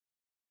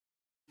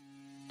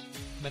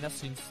Men jeg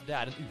synes det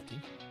en uting.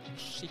 En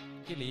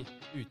skikkelig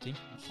uting.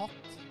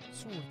 Hatt,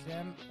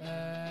 solkrem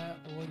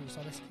og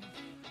rosa væske.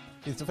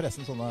 Finnes det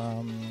forresten sånne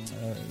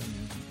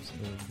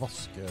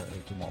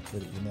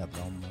vaskeautomater i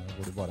Nederland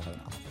hvor du bare har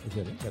en app i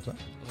kjøring, vet du det?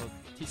 Altså,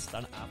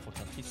 tisteren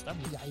fortsatt tisteren.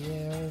 Jeg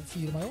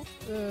fyrer meg opp,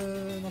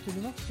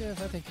 naturlig nok,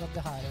 for jeg tenker at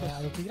det her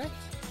jo ikke greit.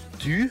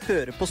 Du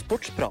hører på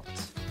Sportsprat,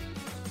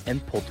 en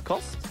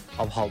podcast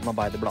av Halden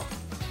Arbeiderblad.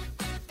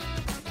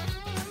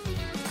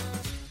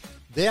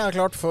 Det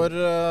klart for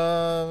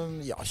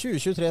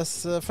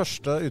 2023s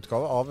første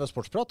utgave av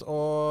Sportsprat,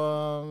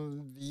 og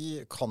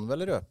vi kan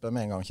vel røpe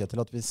med en gang,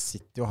 Kjetil, at vi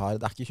sitter jo her.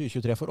 Det ikke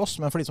 2023 for oss,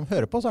 men for de som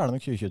hører på, så det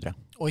nok 2023.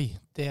 Oi,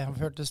 det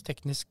hørtes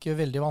teknisk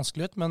veldig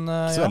vanskelig ut, men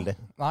ikke så veldig.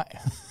 Nei,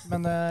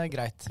 men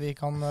greit, vi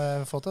kan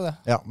få til det.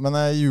 Ja, men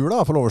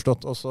jula for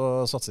overstått, og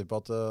så satser vi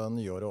på at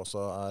nyåret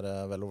også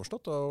vel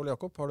overstått. Og Ole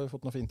Jakob, har du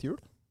fått noe fint til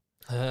jul?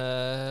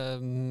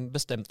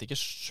 Bestemte ikke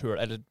selv,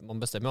 eller man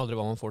bestemmer jo aldri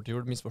hva man får til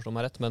jul, misforstår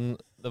meg rett, men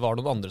det var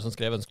noen andre som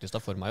skrev ønskelista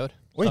for meg i år.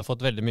 Så jeg har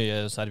fått veldig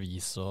mye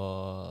servis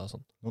og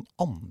sånn. Noen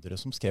andre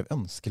som skrev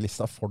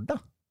ønskelista for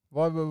deg?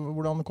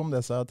 Hvordan kom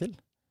det seg til?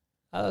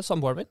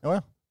 Samboeren min.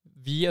 Ja.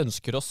 Vi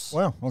ønsker oss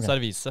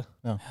servise.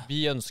 Ja. Vi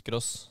ønsker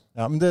oss.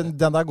 Ja, men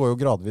den der går jo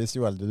gradvis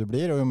jo eldre du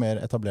blir, og jo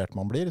mer etablert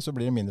man blir, så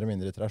blir det mindre og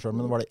mindre til deg selv.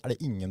 Men det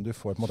ingen du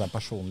får på en måte en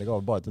personlig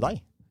gave bare til deg?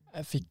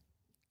 Jeg fikk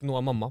noe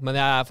av mamma, men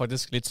jeg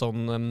faktisk litt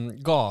sånn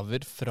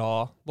gaver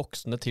fra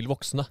voksne til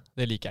voksne.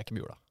 Det liker jeg ikke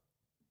med jula.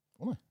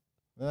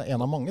 Det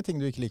en av mange ting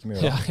du ikke liker med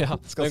jula, ja.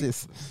 Skal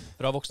sies.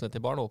 Fra voksne til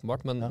barn,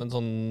 åpenbart, men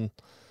sånn,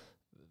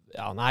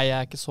 nei,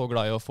 jeg ikke så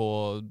glad i å få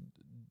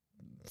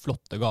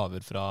flotte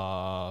gaver fra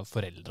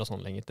foreldre og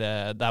sånn lenger.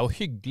 Det jo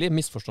hyggelig,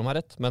 misforstå meg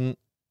rett, men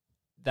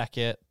det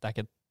ikke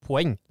et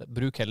poeng.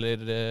 Bruk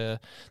heller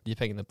de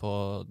pengene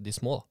på de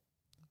små, da.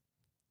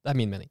 Det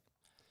min mening.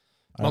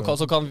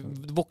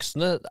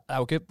 Voksne, det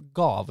jo ikke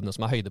gavene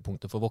som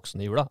høydepunktet for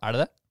voksne i jula,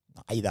 det det?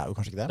 Nei, det jo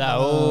kanskje ikke det. Det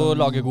jo å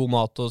lage god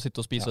mat og sitte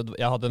og spise. Ja.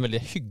 Jeg hadde en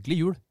veldig hyggelig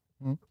jul.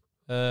 Og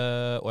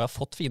jeg har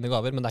fått fine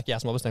gaver, men det ikke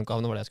jeg som har bestemt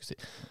gavene, var det jeg skulle si.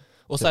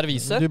 Og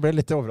servise. Du ble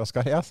litt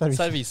overrasket. Ja,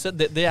 servise,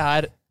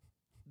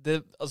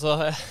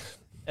 altså,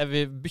 jeg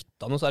vil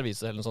bytte noen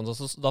servise eller noe sånt,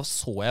 så da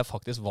så jeg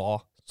faktisk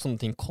hva sånne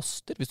ting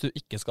koster, hvis du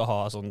ikke skal ha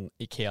sånn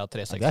IKEA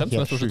 365, som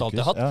jeg stort sett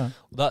alltid har hatt. Ja.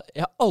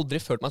 Jeg har aldri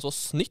følt meg så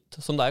snytt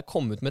som da jeg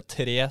kom ut med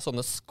 3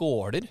 sånne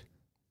skåler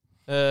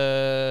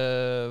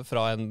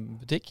fra en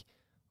butikk,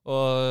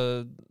 og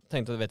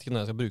tenkte, jeg vet ikke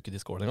når jeg skal bruke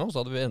de skålene engang,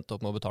 så hadde vi endt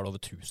opp med å betale over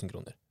 1000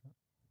 kroner.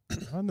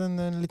 Ja, det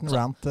en liten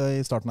rant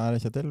i starten her,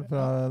 Kjetil, for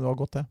det var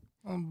godt det.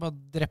 Han bare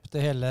drepte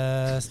hele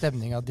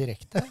stemningen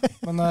direkte,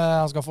 men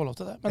han skal få lov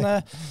til det. Men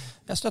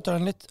jeg støtter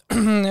den litt.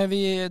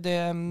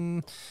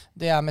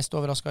 Det jeg mest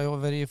overrasket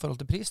over i forhold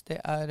til pris,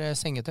 det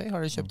sengetøy.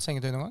 Har dere kjøpt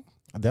sengetøy noen gang?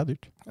 Ja, det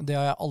dyrt. Det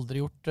har jeg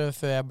aldri gjort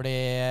før jeg ble,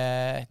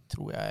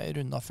 tror jeg,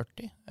 rundet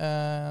 40.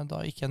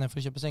 Da gikk jeg ned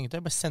for å kjøpe sengetøy.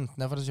 Jeg ble sendt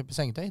ned for å kjøpe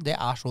sengetøy. Det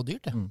så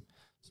dyrt, det.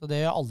 Så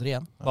det gjør jeg aldri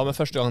igjen. Hva med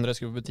første gang dere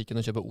skulle på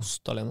butikken og kjøpe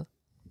ost alene?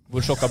 Hvor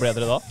sjokka ble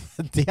dere da?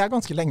 Det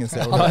ganske lenge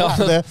siden.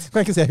 Det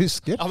kan jeg ikke si jeg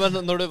husker. Ja, men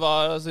når du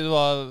var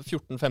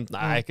 14-15,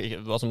 nei,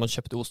 altså man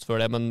kjøpte ost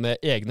før det, men med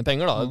egne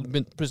penger da,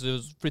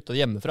 plutselig flyttet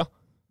hjemmefra.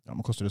 Ja,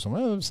 men koster det sånn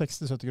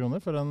 60-70 kroner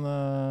for en...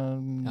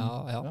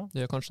 Ja,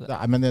 det gjør kanskje det.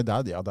 Men det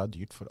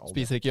dyrt for alle.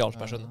 Spiser ikke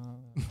Jarlsberg,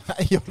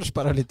 Nei,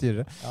 Jarlsberg litt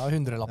dyrere. Ja,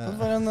 100-lappen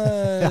for en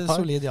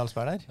solid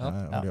Jarlsberg der.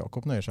 Ja,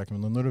 Jakob nøyer seg ikke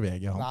med noe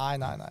Norvegia. Nei.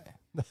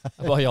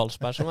 Det var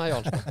Jarlsberg som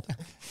Jarlsberg.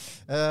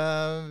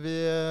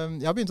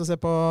 Jeg har begynt å se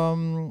på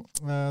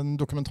en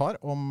dokumentar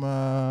om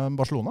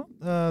Barcelona,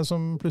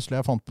 som plutselig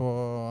jeg fant på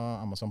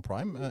Amazon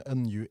Prime, A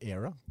New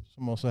Era,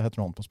 som også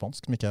heter noe på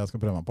spansk, som ikke jeg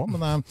skal prøve meg på.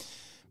 Men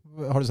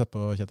har du sett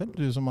på, Kjetil?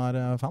 Du som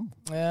fan?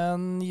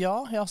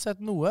 Ja, jeg har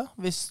sett noe.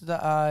 Hvis det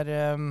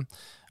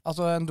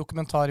altså en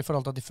dokumentar i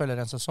forhold til at de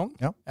følger en sesong,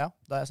 ja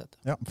da har jeg sett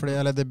det. Ja, for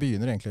det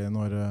begynner egentlig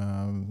når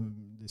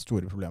de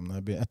store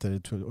problemene etter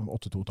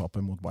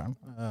 8-2-tapet mot Bayern,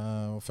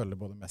 og følger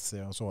både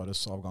Messi og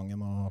Suarez avgangen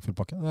og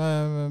fullpakke.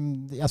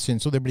 Jeg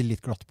synes jo det blir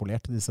litt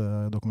glattpolert, disse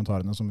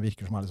dokumentarene som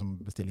virker som liksom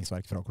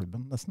bestillingsverk fra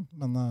klubben, nesten.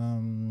 Men,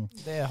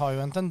 det har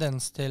jo en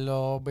tendens til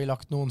å bli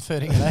lagt noen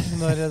føringer der.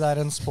 Når det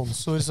en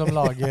sponsor som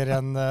lager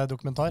en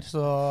dokumentar,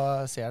 så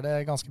ser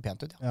det ganske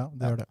pent ut. Ja,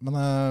 det gjør det. Men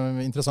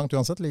interessant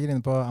uansett, ligger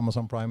inne på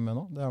Amazon Prime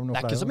nå. Det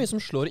ikke så mye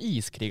som slår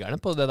iskrigerne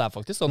på det der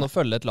faktisk, sånn å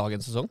følge et lag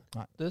en sesong.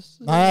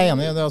 Nei, jeg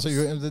enig.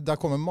 Det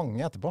kommer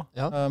mange etterpå,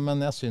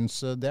 men jeg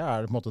synes det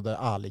på en måte det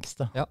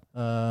ærligste,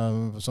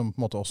 som på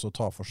en måte også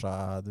tar for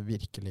seg det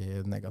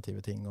virkelig negative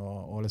ting,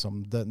 og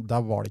liksom,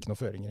 der var det ikke noe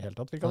føringer i hele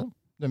tatt, virker det.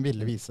 Den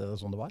ville vise det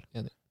sånn det var.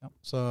 Ja,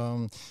 så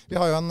vi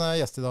har jo en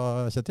gjest i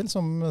dag, Kjetil,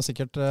 som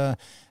sikkert,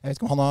 jeg vet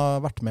ikke om han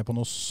har vært med på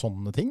noen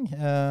sånne ting,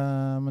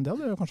 men det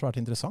hadde jo kanskje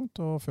vært interessant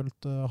å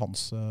følge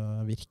hans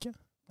virke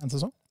en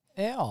sesong.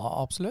 Ja,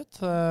 absolutt.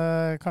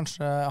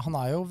 Kanskje, han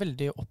jo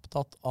veldig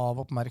opptatt av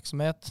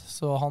oppmerksomhet,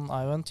 så han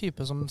jo en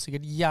type som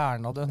sikkert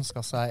gjerne hadde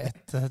ønsket seg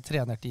et et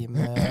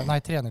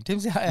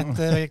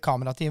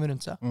kamerateam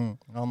rundt seg.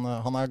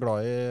 Han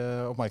glad i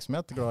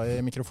oppmerksomhet, glad i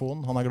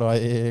mikrofon, han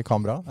glad i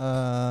kamera.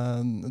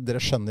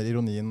 Dere skjønner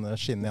ironien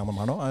skinne gjennom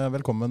her nå.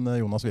 Velkommen,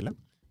 Jonas Wille.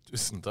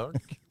 Tusen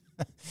takk.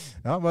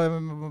 Ja,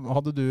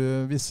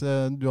 hvis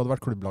du hadde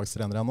vært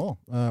klubblagstrener igjen nå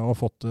og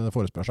fått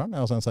forespørselen,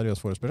 altså en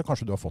seriøs forespørsel,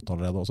 kanskje du har fått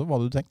allerede også, hva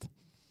hadde du tenkt?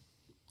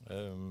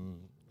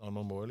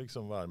 Man må jo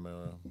liksom være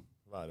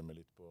med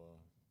litt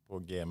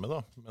på gamet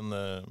da, men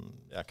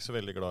jeg ikke så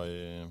veldig glad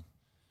i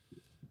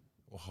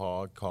å ha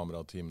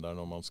kamerateam der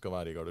når man skal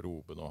være i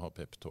garderoben og ha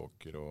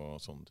pep-talker og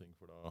sånne ting,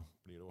 for da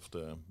blir det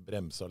ofte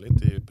bremsa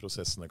litt i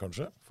prosessene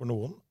kanskje, for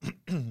noen.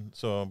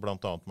 Så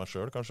blant annet meg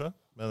selv kanskje,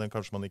 men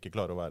kanskje man ikke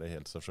klarer å være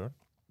helt seg selv.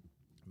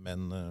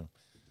 Men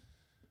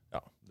ja,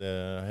 det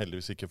har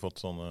heldigvis ikke fått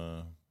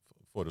sånne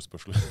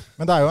forespørsler.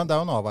 Men det er jo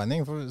en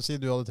avveining. For si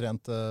du hadde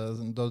trent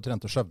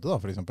Skjøvde da,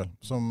 for eksempel,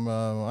 som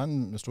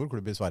en stor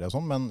klubb i Sverige og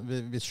sånn, men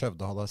hvis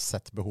Skjøvde hadde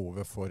sett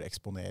behovet for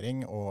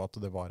eksponering, og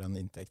at det var en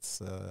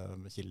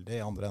inntektskilde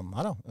i andre enden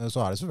her, da,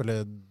 så det selvfølgelig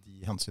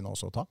de hensynene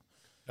også å ta.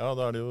 Ja,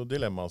 da det jo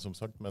dilemma som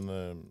sagt, men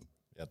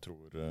jeg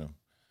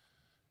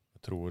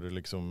tror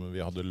liksom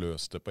vi hadde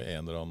løst det på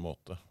en eller annen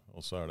måte,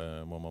 og så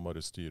må man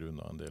bare styre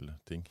unna en del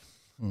ting.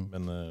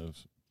 Men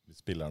hvis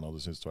spillerne hadde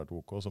syntes det vært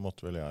ok, så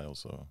måtte vel jeg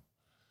også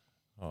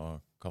ha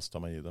kastet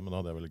meg i det, men da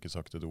hadde jeg vel ikke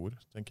sagt et ord,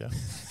 tenker jeg.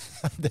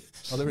 Det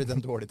hadde blitt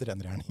en dårlig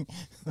trenergjerning.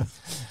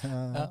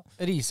 Ja,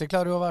 Riise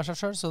klarer jo å være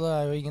seg selv, så det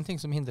jo ingenting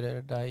som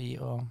hindrer deg i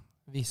å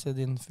vise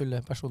din fulle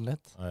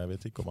personlighet. Nei, jeg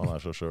vet ikke om han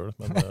så selv,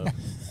 men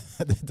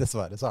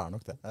dessverre så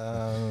nok det.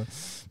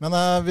 Men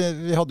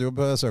vi hadde jo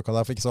besøk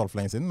av deg for ikke så alt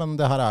for lenge siden, men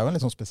det her jo en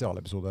litt sånn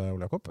spesialepisode,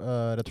 Ole Jakob,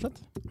 rett og slett.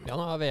 Ja,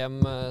 nå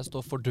VM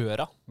står for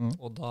døra,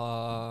 og da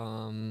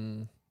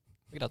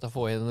det greit å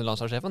få inn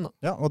landslagssjefen da.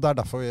 Ja, og det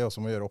derfor vi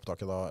også må gjøre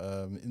opptaket da,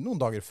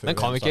 noen dager før. Men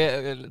kan vi ikke,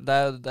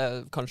 det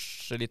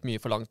kanskje litt mye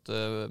for langt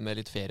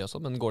med litt ferie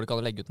også, men går det ikke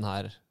an å legge ut den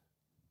her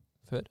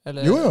før?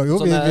 Eller, jo,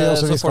 sånn,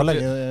 vi skal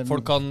legge...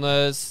 Folk kan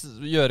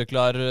gjøre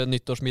klar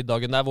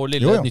nyttårsmiddagen. Det vår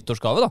lille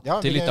nyttårsgave da,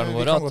 til lytterne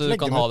våre, at du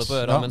kan ha det på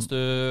øra mens du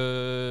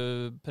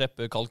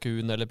prepper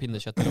kalkun eller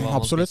pinnekjøtt eller hva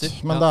absolutt, man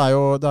spiser. Men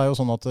det jo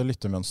sånn at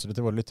lyttemønstret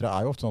til våre lyttere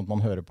jo ofte sånn at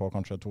man hører på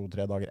kanskje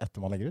 2-3 dager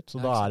etter man legger ut, så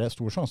da det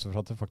stor sjanse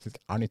for at det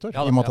faktisk nyttår, i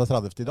og med at det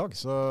 30. i dag,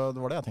 så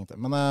det var det jeg tenkte.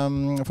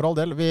 Men for all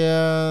del,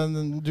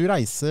 du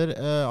reiser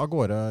av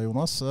gårde,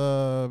 Jonas,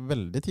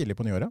 veldig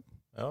tidlig på nyåret.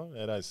 Ja,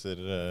 jeg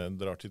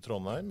drar til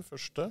Trondheim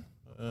første,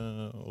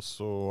 og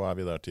så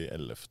vi der til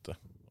 11.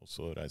 Og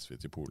så reiser vi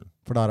til Polen.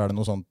 For der det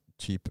noe sånn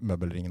type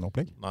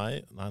møbelringen-opplegg?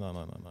 Nei.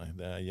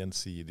 Det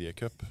gjensidige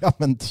cup. Ja,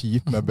 men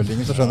type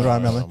møbelringen, så skjønner du hva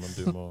jeg mener. Ja, men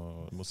du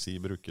må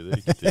bruke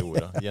det riktige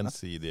ordet.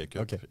 Gjensidige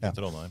cup i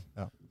Trondheim.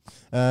 Ja.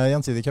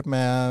 Gjensidige cup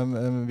med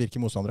hvilke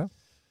motstandere?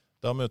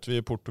 Da møter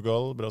vi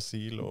Portugal,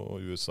 Brasil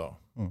og USA.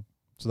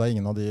 Så det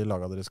ingen av de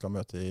lagene dere skal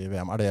møte i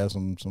VM. Det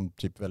som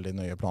typ veldig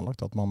nøye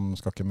planlagt, at man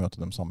skal ikke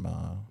møte dem samme?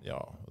 Ja,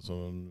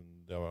 altså,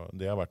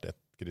 det har vært et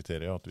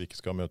kriterium, at vi ikke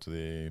skal møte de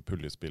i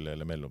puljespill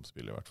eller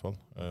mellomspill i hvert fall.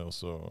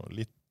 Også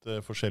litt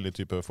forskjellige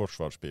typer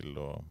forsvarsspill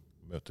og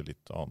møte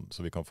litt annet,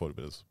 så vi kan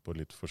forberede oss på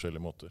litt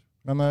forskjellige måter.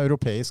 Men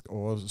europeisk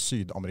og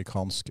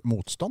sydamerikansk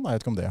motstand, jeg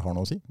vet ikke om det har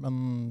noe å si, men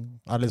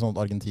det litt sånn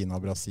at Argentina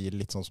og Brasil,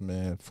 litt sånn som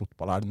i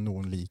fotball, det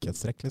noen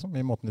likhetstrekk liksom,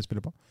 i måten de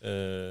spiller på?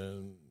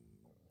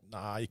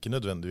 Nei, ikke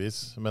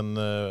nødvendigvis, men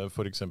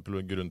for eksempel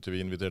grunnen til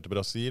vi inviterte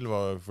Brasil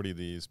var fordi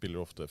de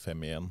spiller ofte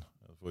 5-1.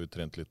 Så får vi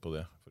trent litt på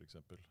det, for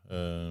eksempel.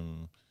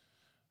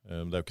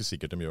 Det jo ikke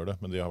sikkert de gjør det,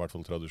 men de har i hvert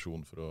fall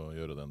tradisjon for å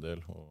gjøre det en del.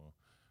 Og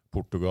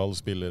Portugal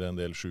spiller en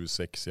del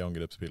 7-6 i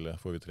angrepsspillet,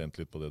 får vi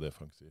trent litt på det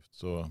defensivt.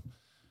 Så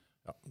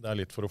ja, det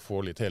litt for å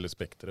få litt hele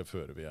spektret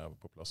før vi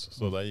på plass.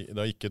 Så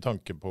det ikke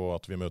tanke på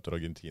at vi møter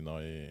Argentina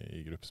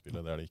i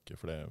gruppespillet, det det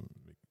ikke, for jeg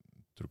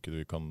tror ikke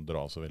vi kan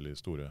dra så veldig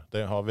store.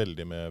 Det har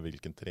veldig med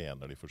hvilken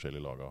trener de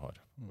forskjellige lagene har.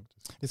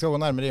 Vi skal gå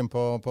nærmere inn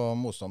på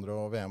motstandere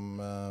og VM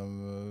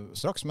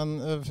straks, men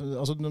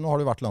altså, nå har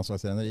du vært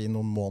landslagstrener i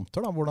noen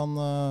måneder. Da. Hvordan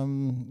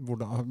på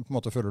en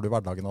måte, føler du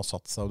hverdagen har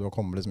satt seg, og du har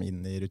kommet liksom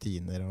inn i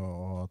rutiner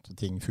og at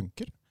ting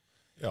funker?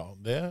 Ja,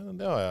 det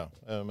har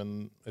jeg. Men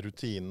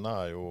rutinene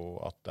jo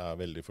at det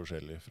veldig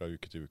forskjellig fra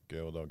uke til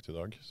uke og dag til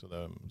dag. Så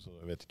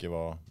jeg vet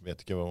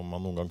ikke om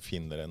man noen gang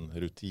finner en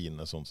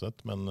rutine sånn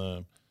sett, men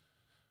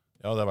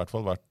ja, det har i hvert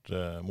fall vært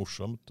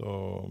morsomt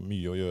og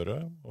mye å gjøre,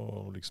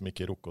 og liksom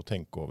ikke rukke å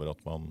tenke over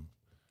at man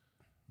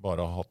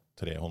bare har hatt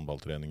 3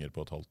 håndballtreninger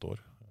på et halvt år,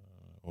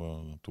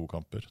 og 2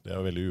 kamper. Det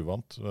jo veldig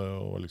uvant,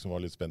 og liksom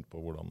var litt spent på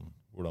hvordan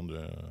du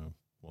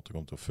måtte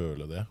komme til å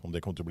føle det, om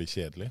det kom til å bli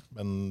kjedelig,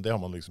 men det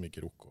har man liksom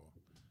ikke rukke å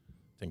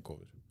tenke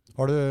over.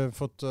 Har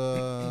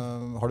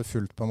du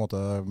fulgt på en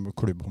måte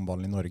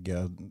klubbhåndballen i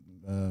Norge?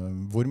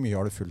 Hvor mye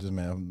har du fulgt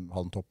med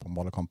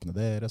topphåndballkampene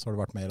deres? Har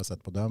du vært mer og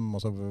sett på dem?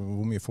 Altså,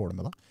 hvor mye får du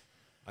med deg?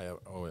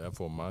 Jeg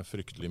får med meg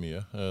fryktelig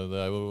mye.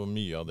 Det jo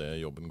mye av det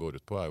jobben går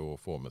ut på, jo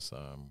å få med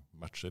seg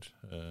matcher.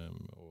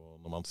 Og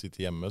når man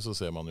sitter hjemme, så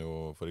ser man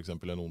jo for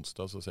eksempel en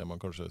onsdag, så ser man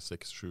kanskje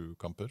 6-7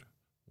 kamper.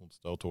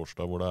 Onsdag og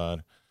torsdag, hvor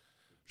det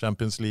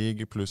Champions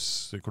League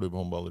pluss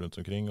klubbhåndball rundt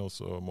omkring, og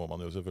så må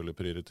man jo selvfølgelig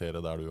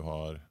prioritere der du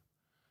har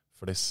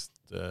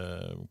flest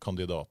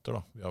kandidater.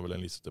 Da. Vi har vel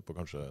en liste på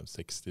kanskje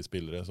 60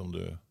 spillere som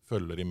du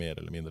følger i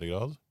mer eller mindre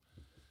grad.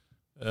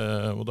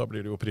 Og da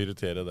blir det jo å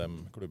prioritere de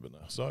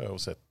klubbene. Så har jeg jo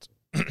sett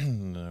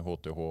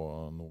HTH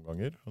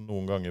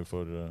noen ganger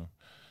for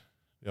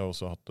jeg har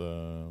også hatt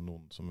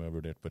noen som jeg har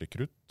vurdert på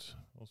rekrutt,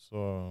 og så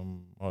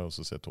har jeg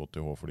også sett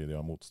HTH fordi de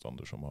har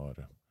motstander som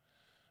har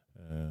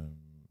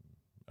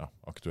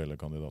aktuelle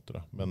kandidater.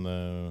 Da.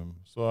 Men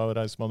så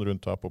reiser man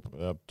rundt her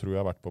jeg tror jeg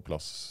har vært på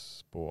plass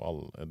på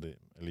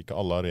eller ikke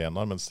alle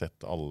arenaer, men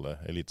sett alle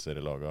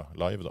eliteserielaga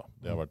live. Da.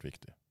 Det har vært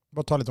viktig.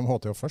 Bare ta litt om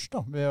HTH først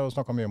da. Vi har jo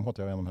snakket mye om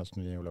HTH gjennom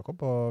høsten i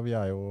Olakopp, og vi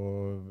jo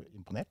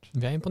imponert.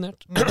 Vi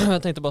imponert.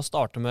 Jeg tenkte bare å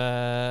starte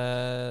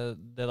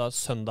med det da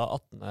søndag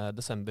 18.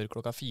 desember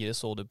klokka 4.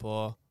 Så du på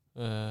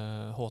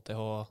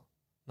HTH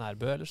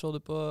Nærbø, eller så du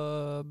på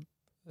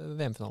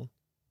VM-finalen?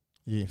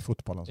 I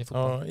fotball, altså.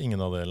 Ja,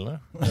 ingen av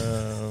delene.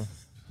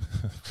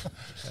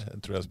 Jeg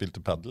tror jeg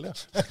spilte paddle,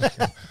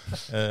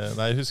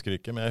 Nei, jeg husker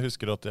ikke, men jeg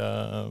husker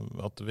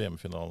at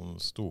VM-finalen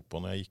sto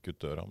på når jeg gikk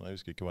ut døra, men jeg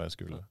husker ikke hva jeg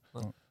skulle.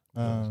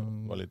 Det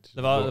var litt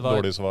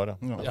dårlig svar,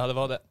 Ja, det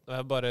var det.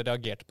 Jeg bare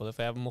reagerte på det,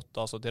 for jeg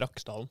måtte altså til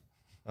Raksdalen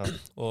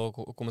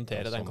og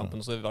kommentere den kampen,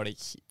 og så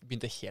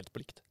begynte helt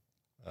på likt.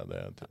 Ja,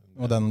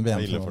 og den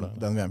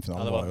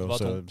VM-finalen var jo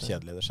så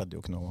kjedelig, det skjedde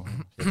jo ikke noe.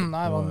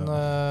 Nei, det var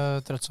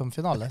en trøttsom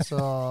finale, så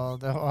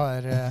det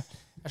var...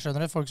 Jeg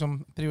skjønner det, folk som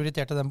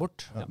prioriterte den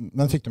bort. Ja.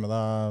 Men fikk du med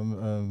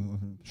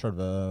deg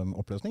selve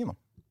oppløsningen da?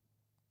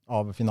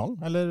 Av finalen,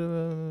 eller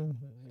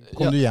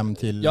kom du hjem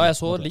til... Ja, jeg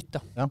så litt,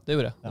 det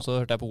gjorde jeg. Og så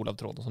hørte jeg på Olav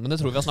Tråd og sånn, men det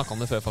tror vi har snakket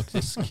om det før,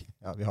 faktisk.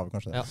 Ja, vi har vel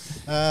kanskje det. Ja.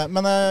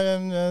 Men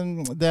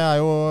det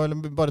jo,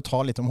 bare ta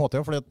litt om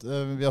HTH, fordi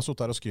vi har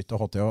suttet her og skrytt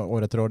av HTH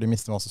år etter år, de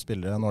mister masse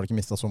spillere, nå har de ikke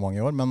mistet så mange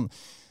i år, men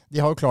de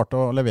har jo klart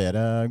å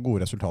levere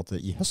gode resultater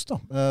i høst, da.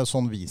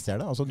 Sånn vi ser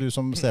det. Altså du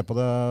som ser på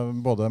det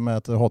både med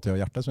et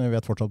HTH-hjerte, som vi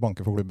vet fortsatt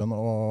banker for klubben,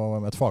 og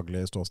med et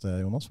faglig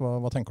ståsted, Jonas.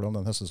 Hva tenker du om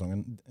den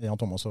høstsesongen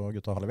Jan Thomas og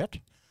gutta har levert?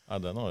 Ja,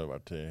 den har jo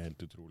vært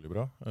helt utrolig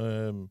bra.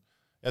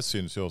 Jeg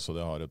synes jo også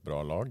det har et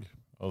bra lag.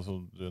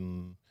 Altså,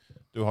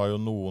 du har jo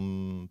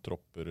noen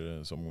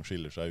tropper som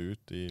skiller seg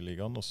ut i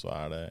ligaen, og så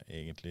det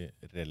egentlig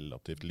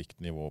relativt likt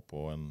nivå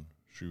på en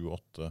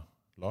 7-8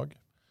 lag.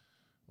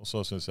 Og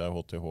så synes jeg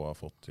HTH har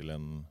fått til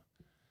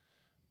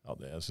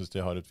jeg synes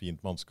de har et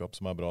fint mannskap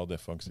som bra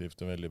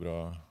defensivt, en veldig bra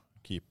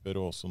keeper,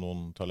 og også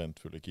noen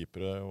talentfulle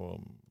keepere,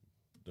 og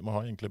de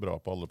har egentlig bra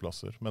på alle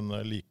plasser. Men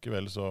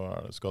likevel så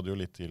skal det jo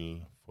litt til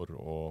for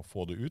å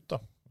få det ut, da.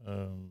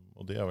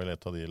 Og det vel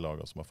et av de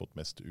lagene som har fått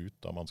mest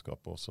ut av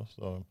mannskapet også,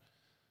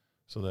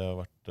 så det har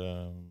vært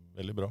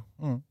veldig bra.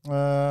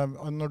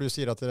 Når du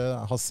sier at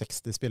dere har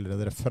 60 spillere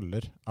dere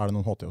følger, det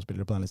noen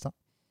HTH-spillere på den lista?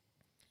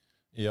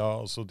 Ja,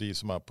 altså de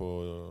som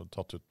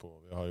tatt ut på,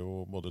 vi har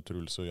jo både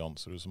Truls og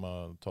Jansrud som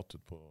tatt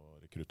ut på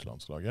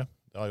rekruttlandslaget.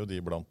 Det jo de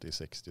blant de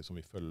 60 som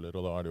vi følger,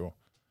 og da det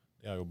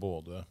jo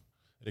både,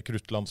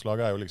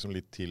 rekruttlandslaget jo liksom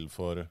litt til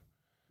for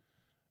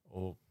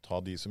å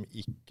ta de som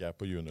ikke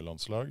på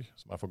juniorlandslag,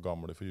 som for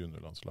gamle for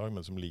juniorlandslag,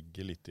 men som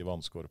ligger litt i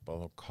vannskorpa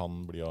og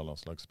kan bli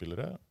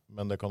A-landslagsspillere.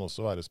 Men det kan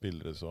også være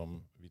spillere som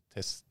vi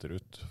tester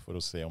ut for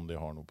å se om de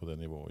har noe på det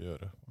nivået å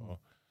gjøre. Og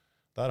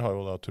der har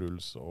jo da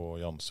Truls og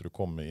Jansrud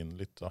kommet inn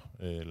litt da,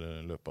 i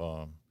løpet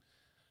av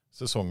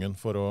sesongen,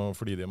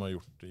 fordi de har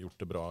gjort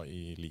det bra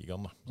i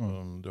ligaen. Da.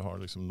 Så du har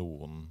liksom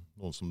noen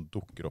som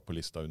dukker opp på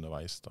lista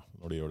underveis da,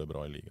 når de gjør det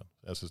bra i ligaen.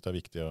 Jeg synes det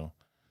viktig å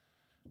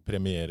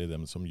premiere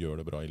dem som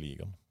gjør det bra i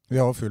ligaen. Vi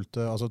har jo fulgt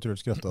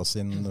Truls Grøtta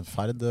sin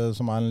ferd,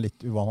 som en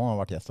litt uvanlig, han har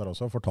vært gjest her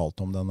også,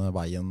 fortalt om denne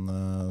veien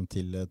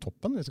til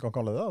toppen, hvis vi kan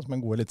kalle det som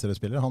en god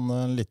eliteseriespiller.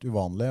 Han litt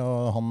uvanlig,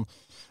 og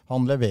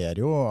han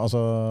leverer jo,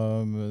 altså,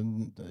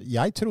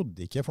 jeg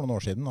trodde ikke for noen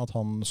år siden at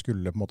han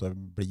skulle på en måte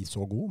bli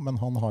så god, men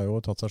han har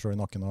jo tatt seg selv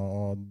i nakken,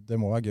 og det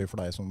må være gøy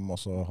for deg som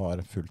også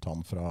har fulgt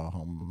han fra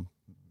han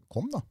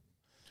kom da.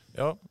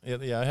 Ja,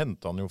 jeg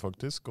hentet han jo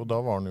faktisk, og da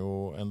var han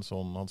jo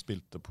han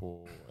spilte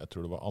på, jeg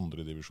tror det var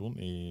 2. divisjon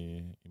i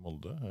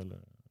Molde,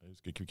 eller jeg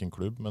husker ikke hvilken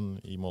klubb, men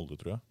i Molde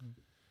tror jeg,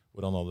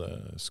 hvor han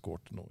hadde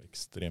skåret noe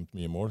ekstremt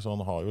mye mål, så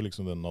han har jo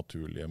liksom den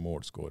naturlige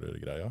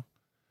målskårergreia.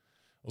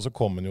 Og så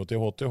kom han jo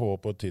til HTH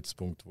på et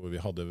tidspunkt hvor vi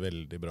hadde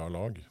veldig bra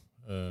lag,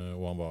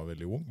 og han var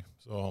veldig ung,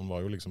 så han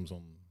var jo liksom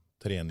sånn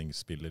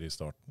treningsspiller i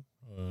starten.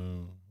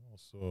 Og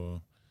så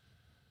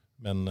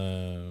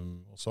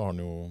har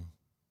han jo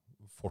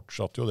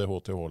fortsatte jo det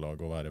HTH-laget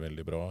å være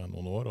veldig bra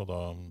noen år, og da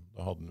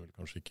hadde han vel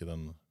kanskje ikke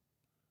den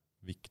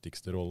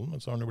viktigste rollen,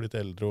 men så har han jo blitt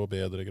eldre og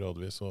bedre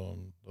gradvis,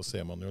 og da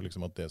ser man jo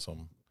liksom at det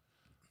som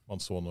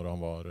man så når han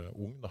var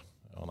ung, da,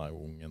 han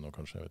jo ung ennå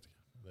kanskje, jeg vet ikke,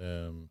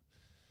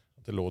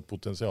 at det lå et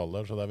potensial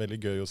der, så det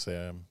veldig gøy å se.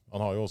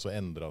 Han har jo også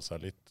endret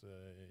seg litt,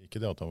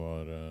 ikke det at han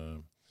var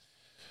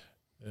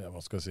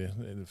hva skal jeg si,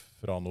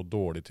 fra noe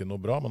dårlig til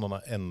noe bra, men han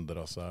har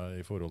endret seg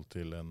i forhold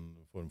til en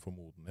form for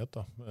modenhet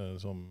da,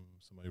 som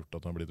har gjort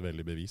at han har blitt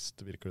veldig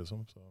bevisst, virker det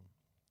som.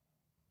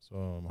 Så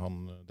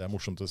det er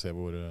morsomt å se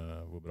hvor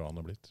bra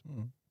han har blitt.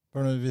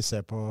 Når vi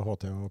ser på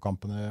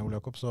HTO-kampene, Ole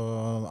Jakob, så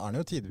er han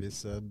jo tidvis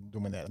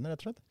dominerende,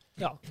 rett og slett.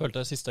 Ja,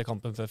 følte siste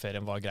kampen før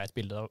ferien var greit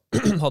bilde.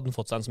 Hadde han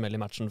fått seg en smell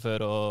i matchen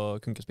før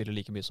og kunne ikke spille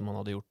like mye som han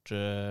hadde gjort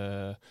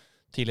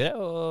tidligere,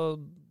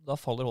 og da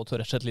faller HTO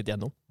rett og slett litt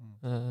gjennom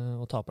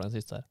og taper den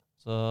siste her.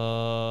 Så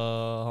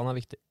han er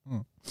viktig.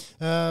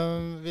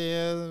 Vi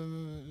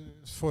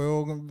får jo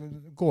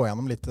gå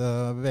gjennom litt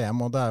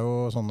VM, og det er jo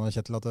sånn,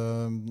 Kjetil, at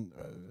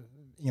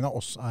ingen av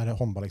oss er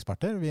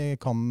håndballeksperter. Vi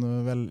kan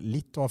vel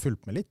litt og har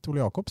fulgt med litt.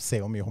 Ole Jakob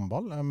ser jo mye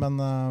håndball, men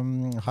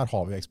her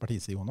har vi jo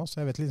ekspertise i Jonas.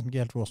 Jeg vet liksom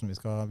ikke helt hvordan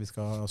vi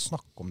skal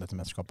snakke om dette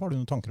mesterskapet. Har du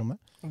noen tanker om det?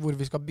 Hvor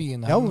vi skal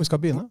begynne? Ja, hvor vi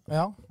skal begynne.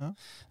 Ja.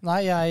 Nei,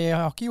 jeg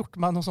har ikke gjort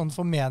meg noen sånn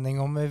formening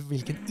om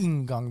hvilken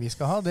inngang vi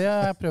skal ha. Det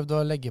har jeg prøvd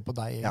å legge på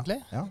deg, egentlig.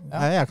 Ja.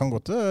 Jeg kan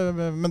godt,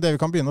 men det vi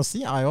kan begynne å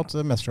si er jo at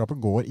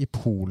mesterskapet går i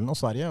Polen og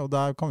Sverige, og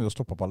der kan vi jo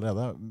stoppe opp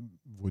allerede.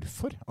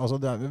 Hvorfor? Altså,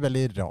 det er en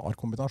veldig rar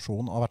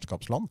kombinasjon av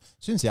vertskapsland,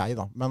 synes jeg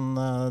da. Men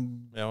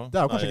det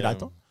er jo kanskje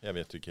greit da. Jeg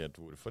vet ikke helt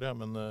hvorfor,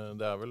 men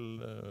det er vel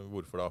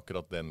hvorfor det er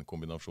akkurat den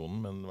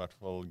kombinasjonen, men i hvert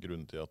fall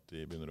grunnen til at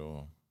de begynner å,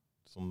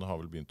 som det har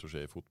vel begynt å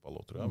skje i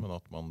fotball, tror jeg, men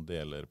at man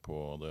deler på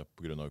det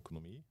på grunn av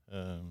økonomi. Det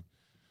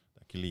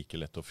er ikke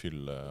like lett å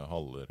fylle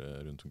haller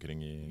rundt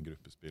omkring i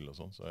gruppespill og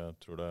sånn, så jeg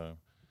tror det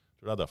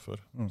er derfor.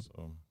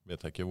 Så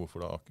vet jeg ikke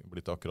hvorfor det har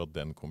blitt akkurat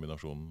den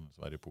kombinasjonen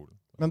Sverige-Polen.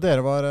 Men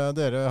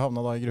dere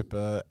havna da i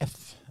gruppe F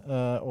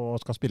og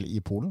skal spille i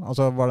Polen.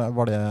 Altså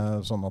var det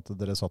sånn at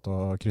dere satt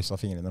og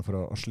krysset fingrene for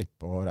å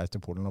slippe å reise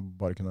til Polen og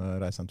bare kunne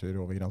reise en tur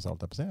over grensa,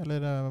 alt jeg på å si? Eller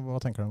hva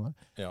tenker du om det?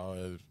 Ja,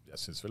 jeg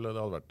synes vel det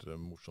hadde vært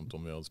morsomt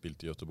om vi hadde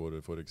spilt i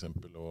Göteborg for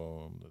eksempel,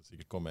 og det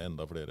sikkert komme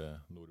enda flere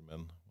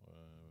nordmenn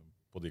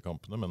på de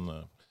kampene, men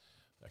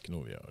det er ikke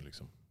noe vi har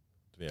liksom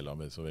dvelet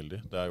med så veldig.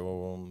 Det er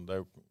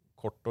jo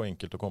kort og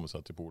enkelt å komme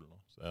seg til Polen.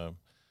 Så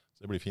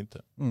det blir fint,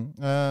 det.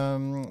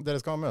 Dere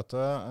skal møte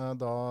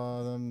da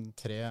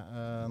 3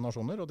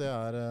 nasjoner, og det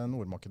er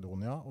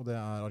Nord-Makedonia, og det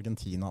er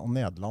Argentina og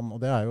Nederland. Og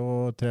det er jo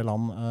 3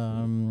 land,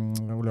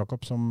 Ole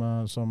Jakob, som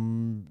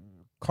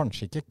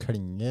kanskje ikke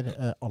klinger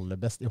aller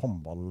best i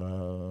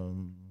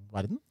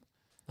håndballverden.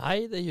 Nei,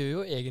 det gjør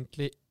jo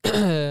egentlig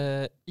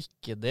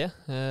ikke det.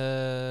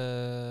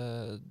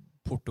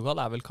 Portugal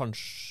er vel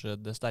kanskje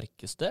det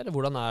sterkeste, eller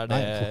hvordan er det?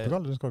 Nei,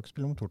 Portugal, du skal ikke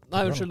spille om Portugal.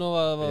 Nei, unnskyld, nå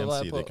var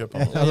jeg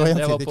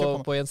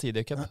på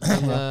gjensidig cup.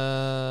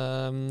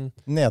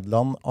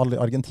 Nederland,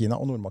 Argentina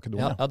og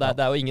Nord-Makedonia. Ja,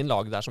 det er jo ingen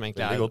lag der som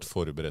egentlig veldig godt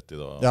forberedt i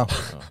dag. Ja,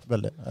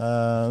 veldig.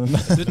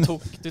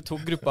 Du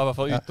tok gruppa i hvert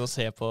fall uten å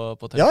se på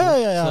TV2. Ja,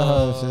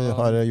 jeg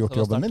har gjort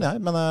jobben min, jeg.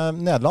 Men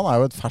Nederland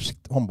er jo et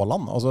ferskt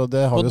håndballand. Altså,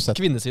 det har vi jo sett.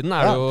 På kvinnesiden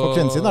er det jo... På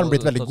kvinnesiden er de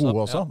blitt veldig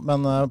gode også,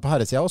 men på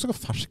herresiden er det også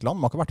et ferskt land.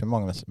 Man har ikke vært med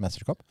mange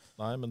mesterskap.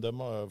 Nei, men dem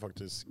har jo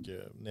faktisk,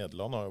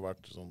 Nederland har jo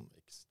vært sånn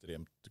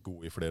ekstremt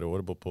gode i flere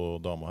år, både på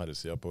dame- og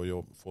herresida, på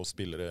å få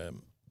spillere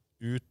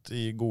ut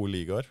i gode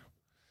ligaer.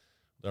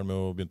 Der de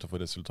jo begynt å få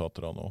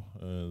resultater av nå.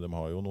 De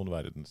har jo noen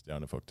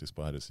verdensstjerner faktisk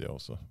på herresida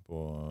også. På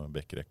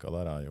Beck-rekka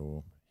der er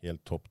jo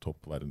helt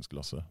topp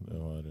verdensklasse. Du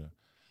har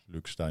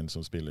Luke Stein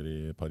som spiller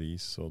i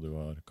Paris, og du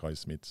har Kai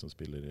Smith som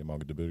spiller i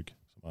Magdeburg,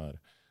 som er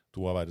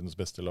 2 av verdens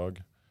beste lag.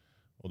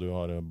 Og du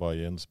har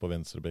Bayerns på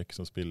Venstrebekk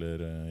som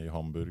spiller i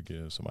Hamburg,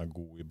 som er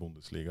god i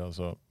Bundesliga.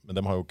 Men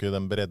de har jo ikke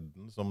den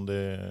bredden som de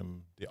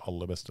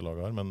aller beste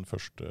lagene har, men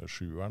første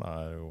 7-eren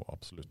er jo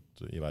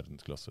absolutt i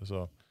verdensklasse.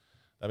 Så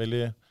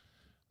det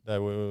er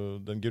jo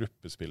den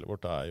gruppespillet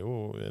vårt det er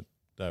jo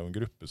en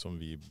gruppe som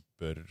vi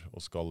bør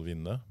og skal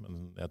vinne,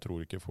 men jeg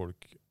tror ikke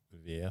folk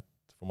vet,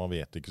 for man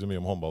vet ikke så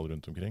mye om håndball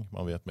rundt omkring.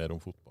 Man vet mer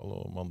om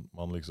fotball, og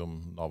man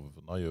liksom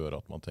navnet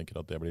gjør at man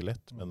tenker at det blir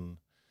lett, men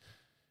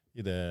i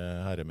det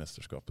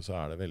herremesterskapet så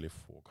er det veldig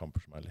få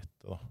kamper som er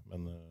lette da.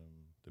 Men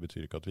det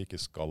betyr ikke at vi ikke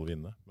skal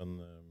vinne, men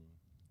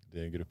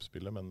det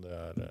gruppespillet, men det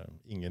er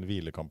ingen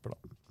hvilekamper da.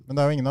 Men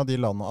det er jo ingen av de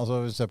landene,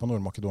 altså hvis vi ser på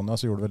Nord-Makedonia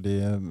så gjorde de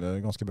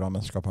ganske bra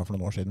mesterskap her for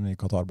noen år siden i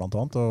Qatar blant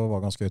annet, og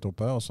var ganske høyt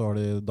oppe, og så har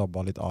de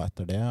dabba litt av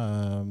etter det.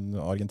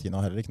 Argentina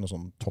har heller ikke noen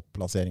sånn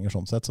topplasseringer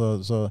sånn sett,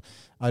 så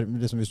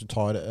liksom, hvis du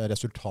tar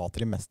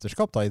resultater i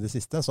mesterskap da, i det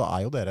siste, så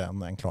er jo dere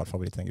en klar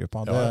favoritt i den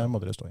gruppa. Det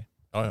må dere stå i.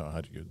 Ja,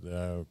 herregud, det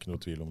er jo ikke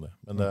noe tvil om det.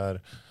 Men det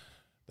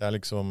er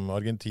liksom,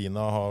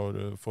 Argentina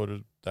det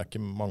er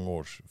ikke mange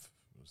år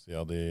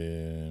siden de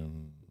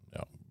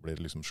ble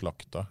liksom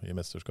slakta i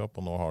mesterskap,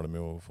 og nå har de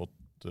jo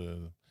fått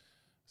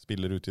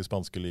spillere ut i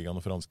spanske ligaen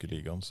og franske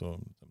ligaen, så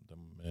de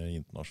med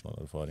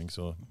internasjonal erfaring.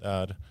 Så det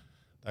er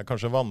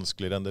kanskje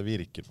vanskeligere enn det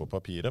virker på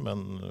papiret,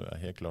 men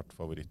er helt klart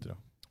favoritter,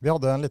 ja. Vi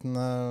hadde en liten,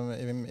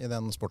 i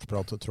den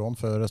sportsprat-tråden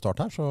før start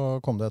her, så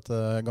kom det et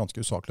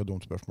ganske usaklig og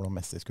dumt spørsmål om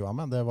Messi skulle være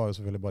med. Det var jo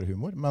selvfølgelig bare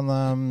humor.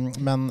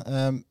 Men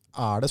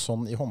er det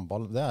sånn i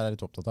håndball, det er jeg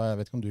litt opptatt av, jeg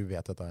vet ikke om du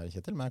vet dette her,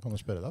 Kjetil, men jeg kan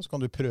jo spørre deg, så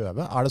kan du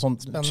prøve. Er det sånn,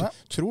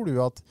 tror du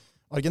at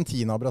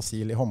Argentina og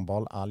Brasil i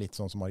håndball litt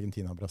sånn som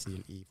Argentina og Brasil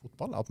i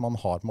fotball. At man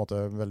har på en måte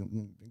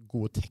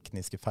gode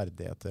tekniske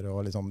ferdigheter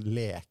og liksom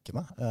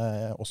lekene,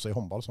 også i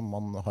håndball, som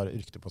man har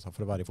rykte på seg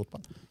for å være i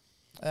fotball.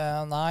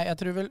 Nei, jeg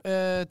tror vel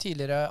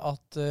tidligere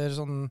at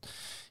sånn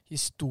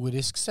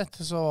historisk sett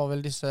så var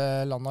vel disse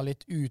landene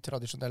litt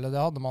utradisjonelle.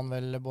 Det hadde man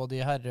vel både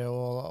i herre-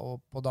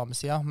 og på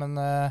damesida. Men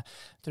jeg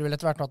tror vel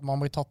etter hvert at man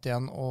blir tatt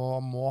igjen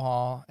og må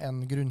ha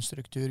en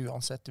grunnstruktur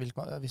uansett hvis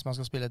man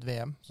skal spille et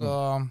VM. Så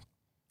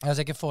jeg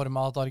ser ikke for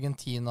meg at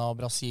Argentina og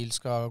Brasil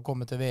skal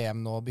komme til VM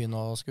nå og begynne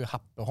å skulle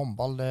happe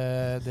håndball.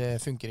 Det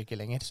funker ikke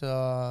lenger. Så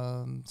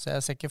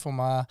jeg ser ikke for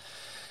meg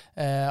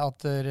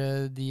at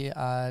de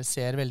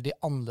ser veldig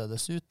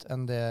annerledes ut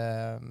enn det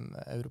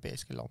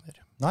europeiske land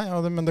gjør. Nei,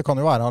 ja, men det kan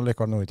jo være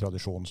likevel noe i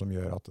tradisjonen som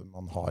gjør at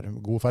man har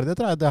gode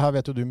ferdigheter. Det her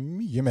vet jo du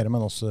mye mer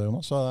enn oss,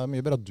 Jonas, så det er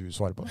mye bedre at du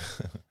svarer på det.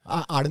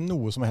 Det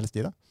noe som helst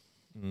i det?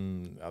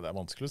 Ja, det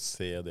vanskelig å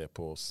se det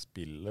på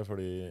spillet,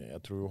 fordi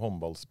jeg tror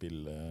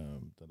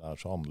håndballspillet det er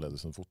så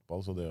annerledes enn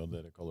fotball, så det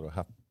dere kaller å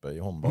happe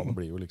i håndball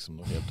blir jo liksom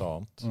noe helt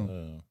annet.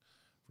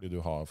 Fordi du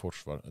har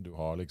forsvar, du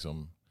har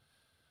liksom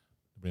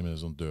det blir mer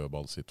sånn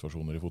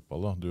dødballsituasjoner i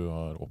fotball da. Du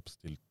har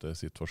oppstilte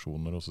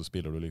situasjoner, og så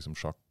spiller du liksom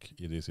sjakk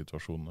i de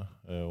situasjonene.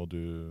 Og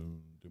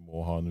du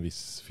må ha en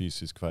viss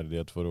fysisk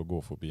ferdighet for å gå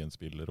forbi en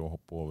spiller og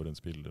hoppe over en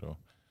spiller.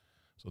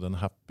 Så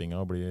den happinga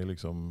blir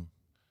liksom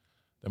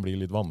den blir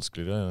litt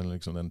vanskeligere,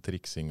 liksom den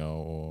triksinga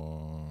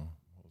og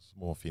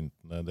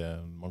småfintene.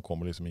 Man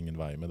kommer liksom ingen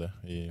vei med det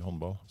i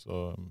håndball.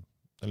 Så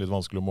det litt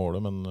vanskelig å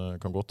måle, men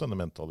kan godt denne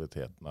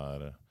mentaliteten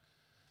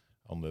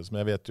annerledes.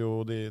 Men jeg vet jo,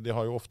 de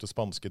har jo ofte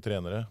spanske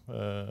trenere,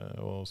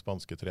 og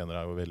spanske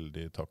trenere jo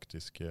veldig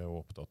taktiske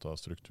og opptatt av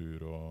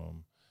struktur og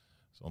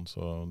sånn,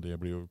 så de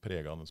blir jo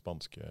preget av den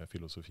spanske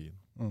filosofien.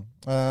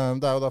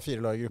 Det jo da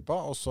 4 lag i gruppa,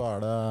 og så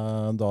det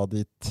da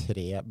de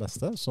 3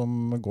 beste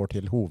som går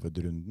til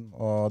hovedrunden.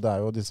 Og det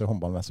jo disse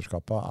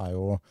håndballmesterskapene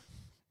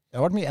det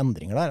har vært mye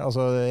endringer der.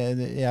 Altså,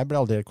 jeg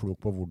ble aldri helt klok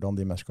på hvordan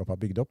de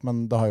mesterskapene bygd opp,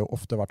 men det har jo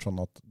ofte vært sånn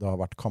at det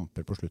har vært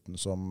kamper på slutten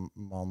som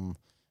man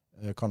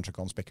kanskje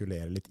kan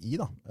spekulere litt i,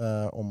 da,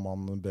 om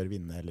man bør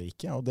vinne eller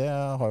ikke. Og det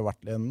har jo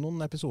vært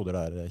noen episoder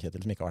der,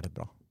 Kjetil, som ikke har vært helt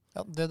bra.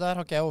 Ja, det der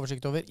har ikke jeg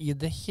oversikt over i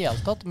det hele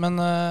tatt, men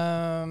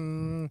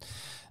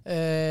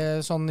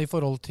sånn i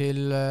forhold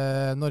til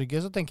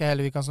Norge, så tenker jeg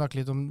heller vi kan snakke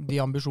litt om de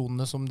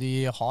ambisjonene som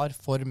de har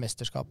for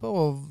mesterskapet,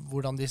 og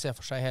hvordan de ser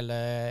for seg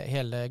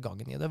hele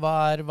gangen i det.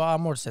 Hva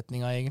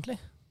målsetninga egentlig?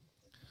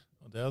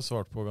 Det har jeg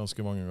svart på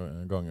ganske mange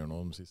ganger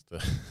nå de siste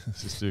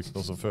ukene,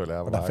 og så føler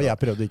jeg derfor jeg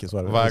prøvde ikke å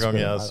svare. Hver gang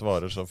jeg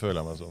svarer, så føler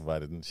jeg meg som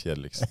verdens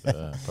kjedeligste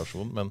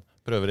person, men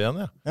prøver igjen,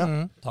 ja.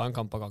 Ta en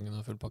kamp av gangen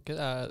og full pakke.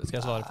 Skal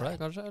jeg svare for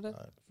deg, kanskje? Eller?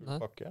 Nei,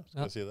 full pakke,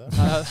 skal jeg si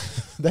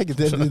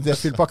det? Det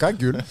full pakke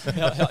gull.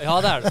 Ja,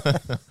 det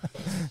det.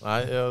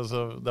 Nei, altså,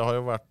 de har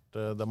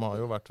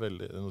jo vært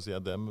veldig, nå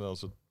sier jeg dem,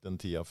 altså den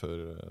tida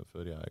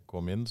før jeg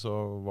kom inn, så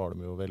var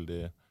de jo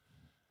veldig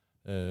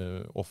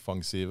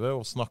offensive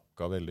og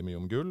snakka veldig mye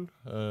om gull.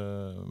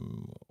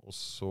 Og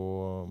så,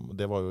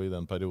 det var jo i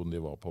den perioden de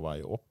var på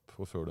vei opp,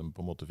 og før de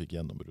på en måte fikk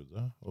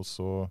gjennombruddet. Og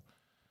så,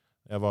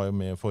 jeg var jo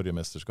med i forrige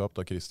mesterskap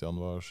da Christian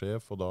var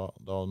sjef, og da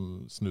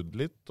han snudde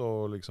litt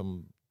og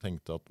liksom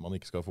tenkte at man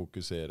ikke skal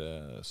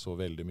fokusere så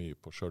veldig mye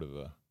på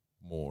selve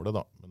målet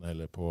da, men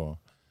heller på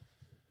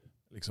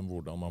liksom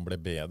hvordan man ble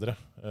bedre,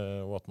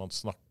 og at man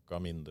snakka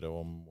mindre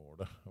om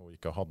målet, og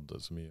ikke hadde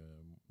så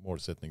mye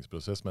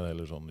målsetningsprosess, men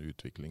heller sånn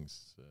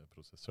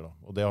utviklingsprosesser da.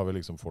 Og det har vi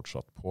liksom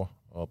fortsatt på,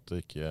 at det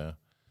ikke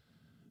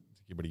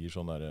blir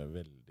sånn der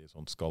veldig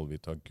sånn, skal vi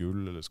ta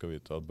gull, eller skal vi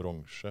ta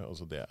bronse?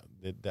 Altså det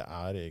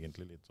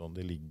egentlig litt sånn,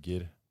 det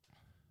ligger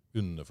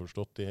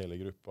underforstått i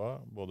hele gruppa,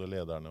 både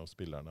lederne og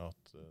spillerne,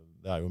 at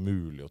det jo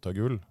mulig å ta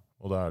gull,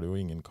 og da det jo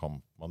ingen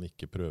kamp man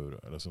ikke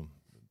prøver, eller sånn.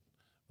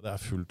 Det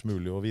fullt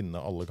mulig å vinne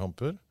alle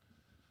kamper,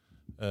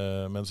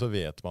 men så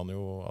vet man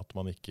jo at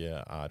man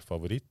ikke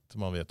favoritt.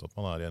 Man vet at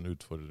man i en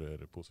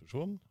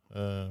utfordrerposisjon,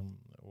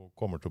 og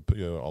kommer til å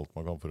gjøre alt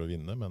man kan for å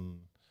vinne, men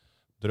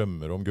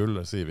drømmer om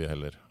gull, sier vi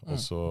heller. Og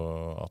så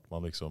at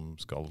man liksom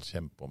skal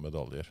kjempe om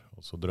medaljer,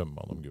 og så drømmer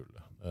man om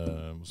gullet.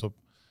 Så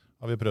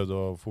har vi prøvd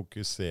å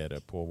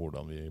fokusere på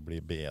hvordan vi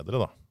blir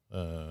bedre, da.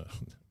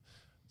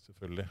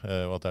 Selvfølgelig.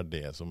 Og at det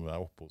det som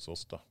oppe hos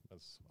oss, da.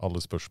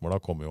 Alle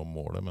spørsmålene kommer jo om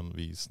målet, men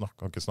vi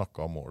har ikke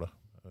snakket om målet.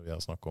 Vi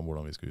har snakket om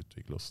hvordan vi skal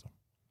utvikle oss, da.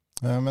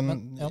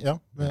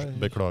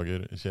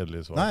 Beklager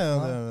kjedelig svar. Nei,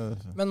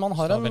 men man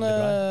har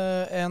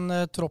en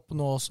tropp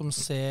nå som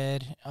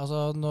ser,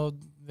 altså nå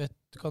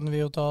kan vi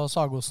jo ta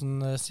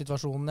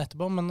Sagosen-situasjonen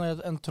etterpå, men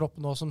en tropp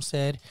nå som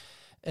ser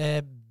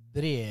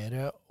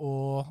bredere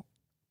og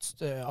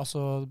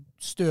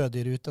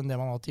stødigere ut enn det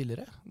man har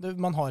tidligere.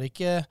 Man har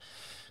ikke,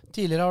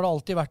 tidligere har det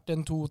alltid vært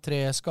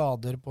 2-3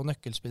 skader på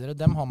nøkkelspillere.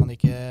 Dem har man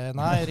ikke,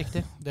 nei,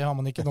 riktig, det har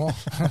man ikke nå.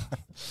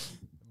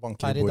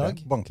 Banker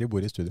i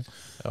bordet i studio.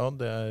 Ja,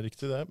 det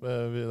riktig det.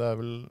 Det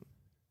vel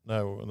Det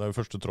er jo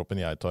første troppen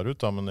jeg tar ut,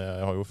 da, men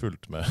jeg har jo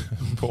fulgt med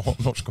på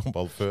norsk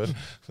håndball før.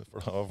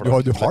 Du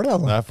har det,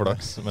 altså? Det er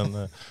flaks, men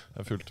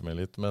jeg fulgte med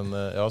litt. Men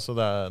ja, så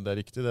det er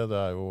riktig det. Det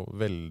er jo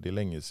veldig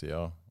lenge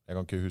siden. Jeg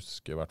kan ikke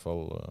huske i hvert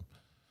fall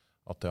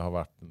at det har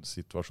vært en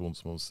situasjon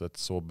som har sett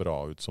så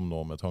bra ut som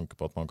nå, med tanke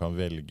på at man kan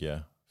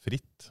velge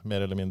fritt,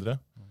 mer eller mindre.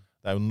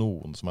 Det er jo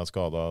noen som er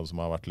skadet,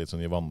 som har vært litt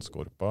sånn i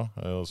vannskorpa.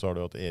 Og så har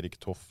du hatt Erik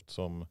Toft,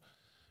 som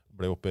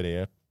ble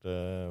operert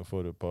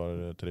for et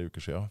par-tre uker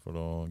siden, for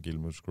noe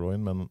Gilmour's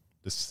groin, men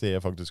det ser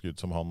faktisk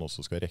ut som han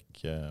også skal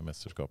rekke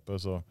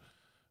mesterskapet, så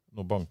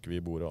nå banker vi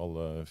i bordet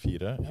alle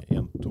 4,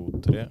 1, 2,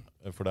 3,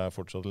 for det er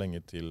fortsatt lenge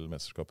til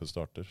mesterskapet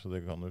starter, så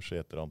det kan jo skje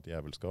et eller annet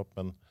jævelskap,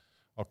 men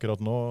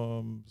akkurat nå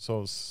så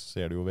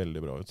ser det jo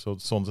veldig bra ut. Så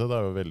sånn sett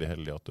er det jo veldig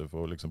heldig at du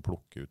får liksom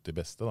plukke ut de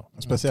beste,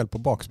 da. Spesielt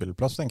på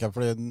bakspillerplass, tenker jeg,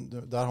 fordi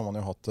der har man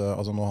jo hatt,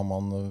 altså nå har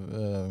man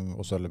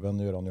O'Sullivan,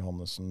 Göran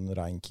Johannessen,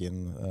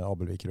 Reinkin,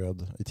 Abelvik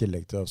Rød, i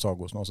tillegg til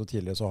Sagosen. Altså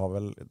tidligere så har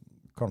vel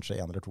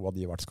kanskje 1 eller 2 av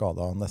de vært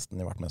skadet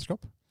nesten i hvert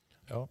mesterskap?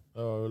 Ja,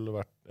 det har vel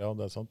vært, ja,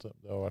 det er sant.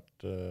 Det har vært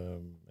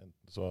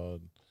enten så har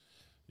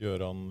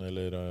Göran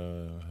eller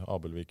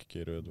Abelvik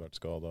Rød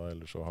vært skadet,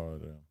 eller så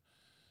har...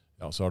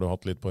 Ja, så har du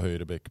hatt litt på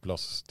høyre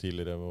bekkplass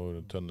tidligere, hvor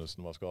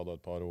Tønnesen var skadet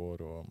et par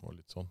år og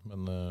litt sånn.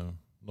 Men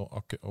nå,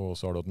 og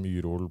så har du hatt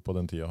Myrhol på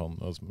den tiden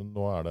men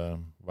nå er det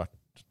vært,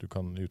 du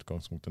kan i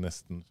utgangspunktet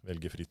nesten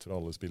velge fritt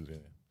fra alle spillere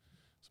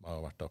som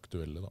har vært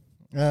aktuelle da.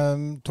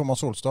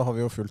 Thomas Solstad har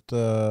vi jo fulgt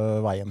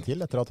veien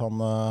til etter at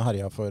han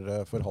herjet for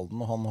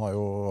Halden, og han har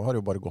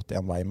jo bare gått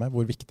en vei med.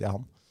 Hvor viktig er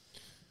han?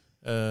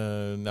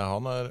 Nei,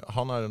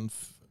 han er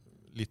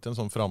litt en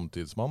sånn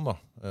framtidsmann da.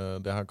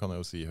 Det her kan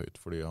jeg jo si høyt,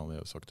 fordi han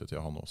har sagt det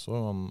til han også.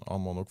 Han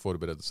må nok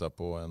forberede seg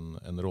på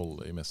en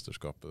rolle i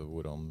mesterskapet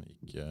hvor han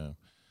ikke...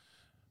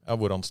 Ja,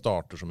 hvor han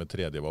starter som et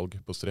tredjevalg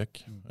på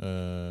strek.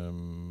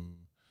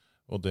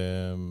 Og det...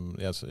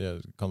 Jeg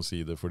kan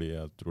si det fordi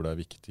jeg tror det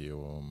er viktig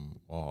å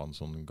ha en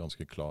sånn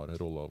ganske klar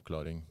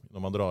rolleavklaring.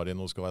 Når man drar inn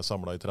og skal være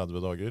samlet i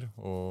 30 dager,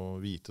 og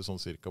vite sånn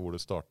cirka hvor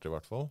det starter i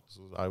hvert fall,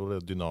 så er jo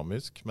det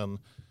dynamisk,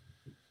 men...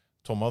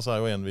 Thomas er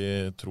jo en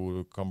vi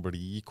tror kan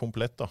bli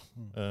komplett da.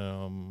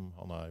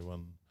 Han er jo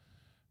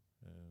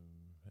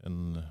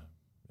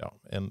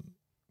en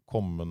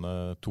kommende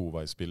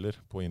toveisspiller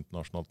på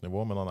internasjonalt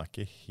nivå, men han er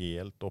ikke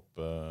helt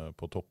oppe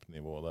på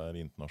toppnivå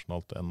der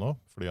internasjonalt ennå,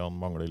 fordi han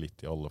mangler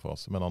litt i alle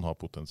faser, men han har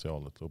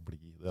potensialet til å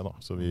bli det da.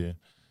 Så det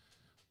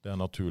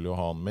er naturlig å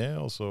ha han med,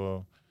 og så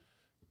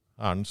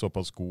er han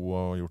såpass god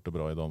og gjort det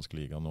bra i dansk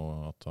liga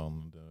nå, at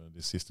han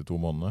de siste 2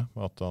 månedene,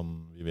 at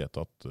vi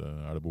vet at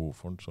er det behov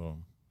for han,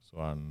 så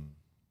er han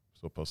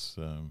såpass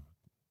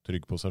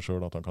trygg på seg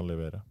selv at han kan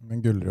levere. Men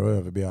Gullerud og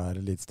Øverby er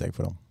litt steg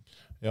foran.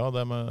 Ja,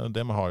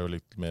 dem har jo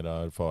litt mer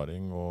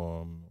erfaring,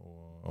 og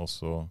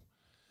også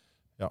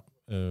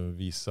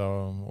Visa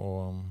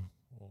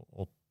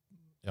og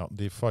ja,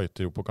 de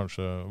fighter jo på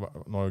kanskje,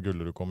 nå har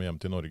Gullerud kommet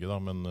hjem til Norge da,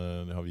 men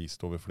de har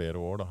vist over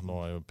flere år da. Nå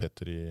er jo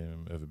Petter i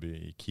Øverby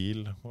i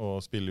Kiel, og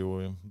spiller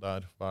jo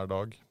der hver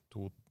dag,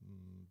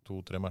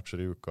 2-3 matcher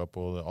i uka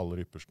på det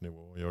aller ypperste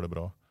nivå, og gjør det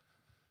bra.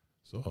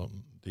 Så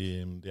de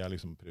er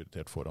liksom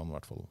prioritert foran i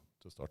hvert fall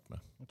til å starte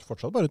med.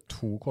 Fortsatt bare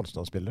 2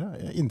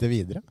 Kolstad-spillere inntil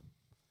videre?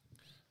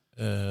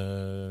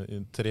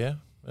 3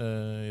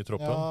 i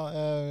troppen. Ja,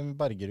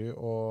 Bergerud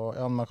og...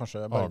 Ja, men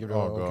kanskje Bergerud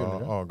og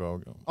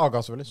Kullerud. Aga,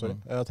 selvfølgelig, sorry.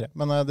 3.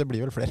 Men det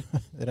blir vel flere,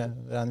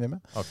 regner vi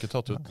med. Jeg har ikke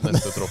tatt ut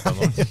neste troppen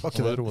nå. Nå må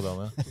du roe deg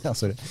ned. Ja,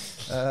 sorry.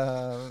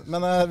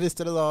 Men hvis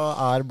dere da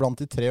er blant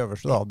de 3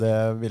 øverste, da,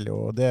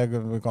 det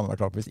kan være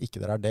klart hvis ikke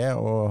dere er det,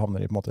 og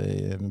havner i, på en måte,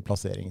 i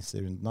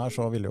plasseringsrunden her,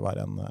 så vil det jo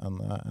være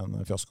en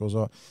fiasko.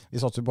 Så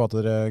vi satser på at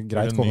dere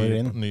greit kommer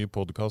inn. Ny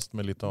podcast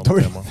med litt annet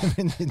tema.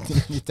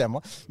 Nytt tema.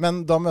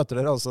 Men da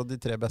møter dere altså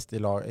de 3 beste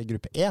i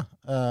gruppe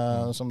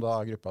som da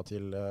er gruppa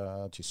til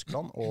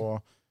Tyskland og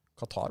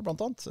Qatar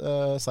blant annet,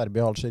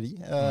 Serbia og Algerie.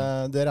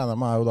 Det regner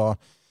med er jo da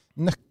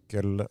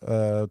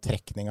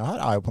nøkkeltrekninga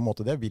her er jo på en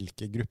måte det,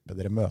 hvilke grupper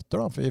dere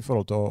møter da, i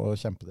forhold til å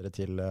kjempe dere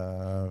til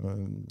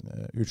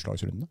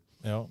utslagsrundene.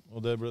 Ja,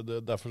 og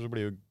derfor så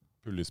blir jo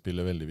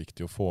puljespillet veldig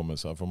viktig å få med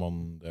seg, for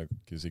det er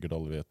ikke sikkert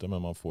alle vet det,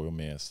 men man får jo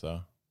med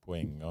seg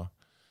poenga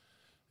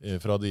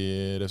fra de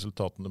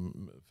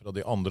resultatene fra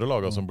de andre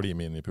lagene som blir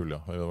med inn i pulja.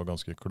 Det var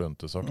ganske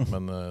klønete sagt,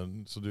 men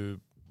så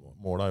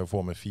målet er jo å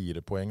få med 4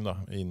 poeng da,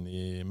 inn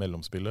i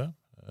mellomspillet.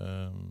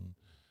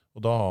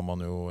 Og da har man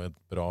jo et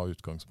bra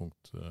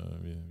utgangspunkt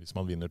hvis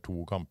man vinner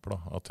 2 kamper da,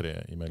 av 3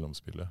 i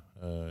mellomspillet,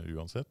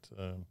 uansett.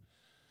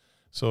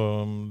 Så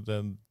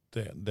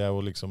det er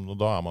jo liksom,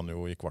 og da er man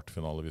jo i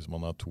kvartfinale hvis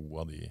man er 2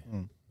 av de i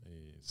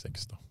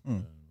 6 da.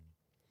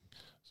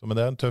 Men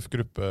det er en tøff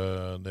gruppe,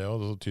 det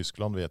også.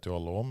 Tyskland vet jo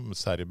alle om.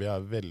 Serbia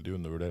er veldig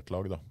undervurdert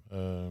lag da.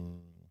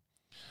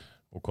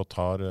 Og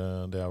Qatar,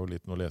 det er jo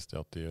litt, nå leste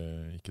jeg at de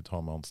ikke tar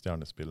med han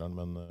stjernespilleren,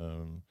 men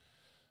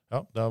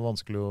ja, det er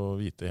vanskelig å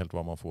vite helt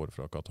hva man får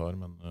fra Qatar,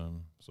 men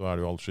så er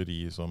det jo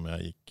Algerie som må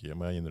jeg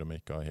innrømme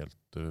ikke har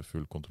helt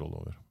full kontroll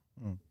over.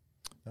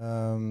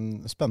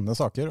 Spennende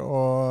saker,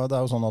 og det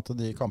er jo sånn at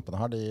de kampene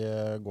her, de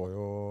går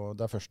jo,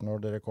 det er først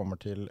når dere kommer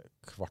til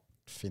kvart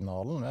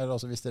kvartfinalen, eller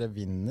altså hvis dere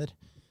vinner,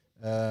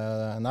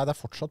 nei, det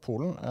fortsatt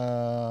Polen,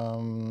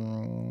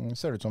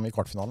 ser det ut som i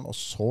kvartfinalen, og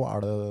så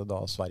det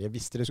da Sverige.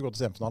 Hvis dere skulle gå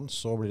til semifinalen,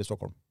 så blir det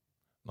Stockholm.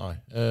 Nei,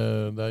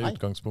 det i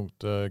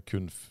utgangspunktet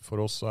kun, for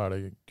oss så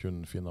det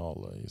kun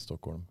finale i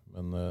Stockholm.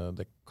 Men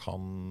det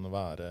kan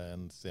være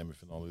en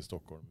semifinale i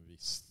Stockholm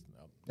hvis...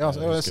 Ja,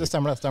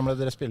 stemmer det.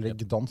 Dere spiller i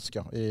Gdansk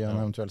i en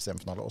eventuell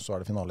semifinale, og så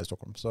det finale i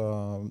Stockholm. Så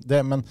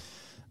men,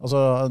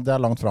 altså,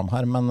 det langt frem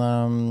her, men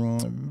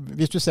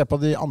hvis du ser på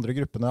de andre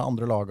gruppene,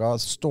 andre laga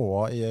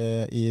stå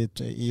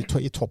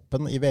i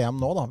toppen i VM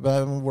nå, da,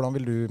 hvordan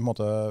vil du på en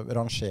måte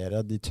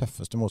rangere de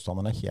tøffeste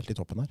motstanderne helt i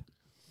toppen her?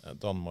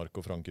 Danmark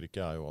og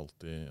Frankrike jo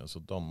alltid, altså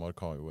Danmark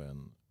har jo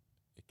en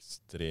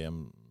ekstrem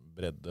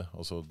bredde,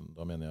 altså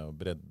da mener jeg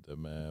bredde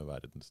med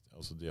verdens,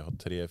 altså de har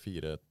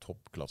 3-4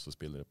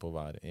 toppklassespillere på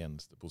hver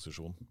eneste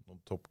posisjon. Og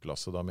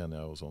toppklasse, da mener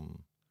jeg jo sånn,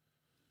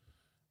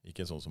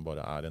 ikke sånn som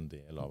bare en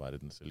del av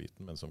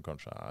verdenseliten, men som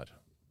kanskje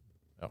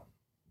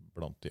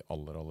blant de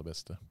aller, aller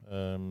beste.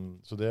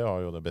 Så det har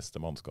jo det beste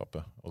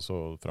mannskapet. Og så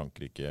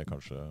Frankrike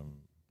kanskje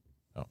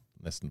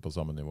nesten på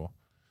samme nivå.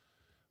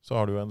 Så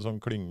har du en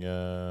sånn klynge,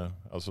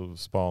 altså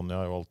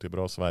Spania jo alltid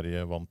bra,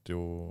 Sverige vant jo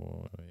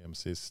hjem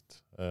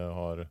sist,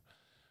 og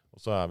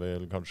så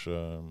vel kanskje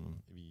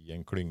vi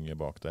en klynge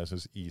bak der. Jeg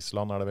synes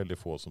Island det veldig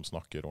få som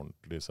snakker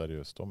ordentlig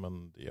seriøst om, men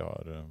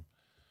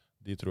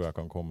de tror jeg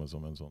kan komme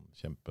som en sånn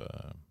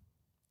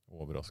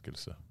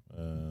kjempeoverraskelse.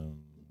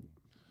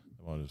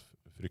 Det var et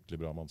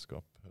fryktelig bra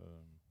mannskap.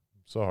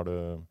 Så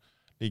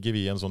ligger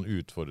vi i en sånn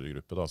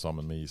utfordrergruppe da,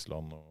 sammen med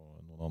Island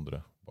og noen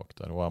andre bak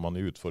der. Og man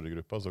i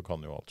utfordrergruppa, så kan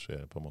jo alt skje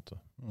på en måte.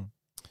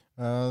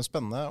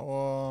 Spennende,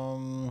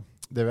 og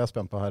det vi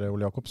spent på her,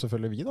 Ole Jakob,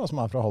 selvfølgelig vi da, som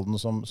fra Halden,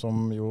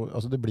 som jo,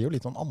 altså det blir jo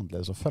litt sånn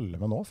annerledes å følge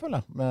med nå, føler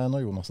jeg, når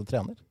Jonas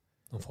trener.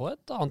 Man får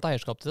et annet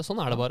eierskap til det,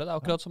 sånn det bare. Det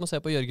akkurat som å se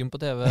på Jørgen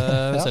på TV,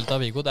 Celta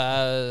Vigo, det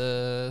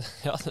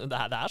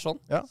sånn.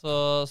 Ja.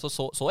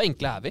 Så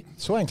enkle vi.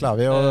 Så enkle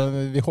vi, og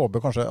vi håper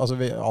kanskje, altså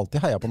vi alltid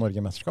heier på Norge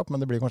i mesterskap, men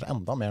det blir kanskje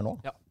enda mer nå.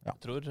 Ja, jeg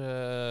tror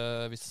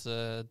hvis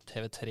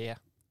TV3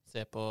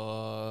 ser på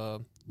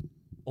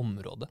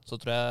området, så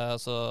tror jeg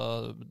altså,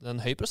 det en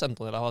høy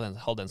prosentandel av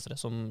haldensere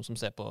som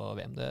ser på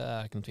VM, det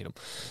ikke noen tvil om.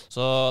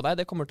 Så nei,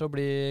 det kommer til å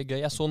bli gøy.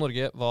 Jeg så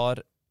Norge var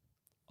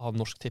av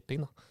Norsk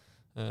Tipping, da.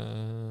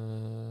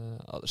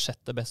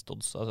 6. best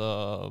odds altså,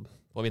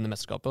 på å vinne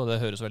mesterskapet, og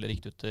det høres veldig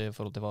riktig ut i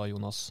forhold til hva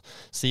Jonas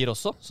sier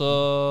også. Så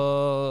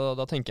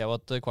da tenker jeg jo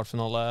at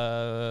kvartfinale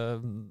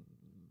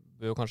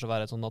vil jo kanskje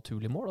være et sånn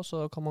naturlig mål, og så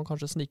kan man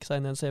kanskje snike seg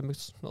inn i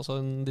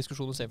en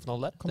diskusjon om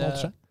semifinale der. Kan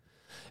det skje?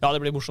 Ja,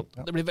 det blir morsomt.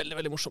 Ja. Det blir veldig,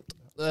 veldig morsomt.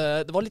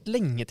 Det var litt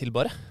lenge til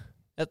bare.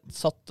 Jeg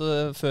satt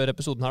før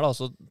episoden her da,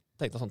 så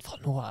tenkte jeg sånn, faen,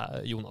 nå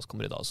Jonas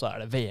kommer i dag, så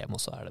det VM, og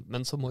så det.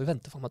 Men så må vi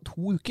vente for meg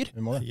 2 uker.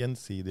 Vi må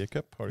gjensidige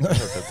cup, har du ikke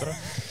hørt etter det?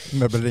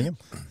 Møbelringen.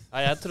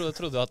 Nei, jeg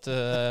trodde at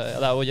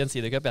det jo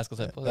gjensidige cup jeg skal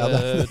se på. Ja, det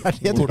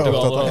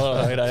Portugal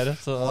og greier.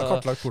 Så. Han har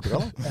kartlagt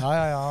Portugal.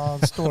 Ja,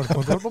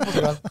 stålkontroll på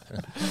Portugal.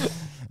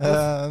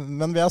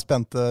 Men vi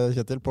spent,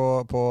 Kjetil,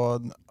 på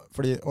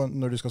fordi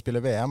når du skal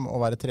spille VM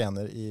og være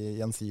trener i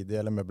gjensidig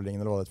eller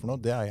møbelringen eller hva det for noe,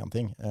 det en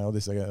ting, og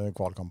disse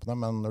kvalkampene,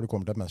 men når du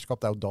kommer til et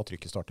mesterskap, det jo da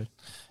trykket starter.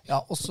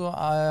 Ja, og så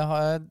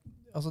har jeg,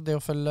 altså det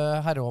å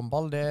følge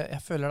herrehåndball, jeg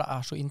føler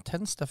det så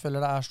intenst, jeg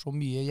føler det så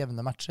mye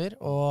jevne matcher,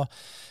 og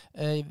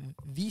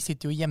vi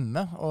sitter jo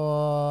hjemme,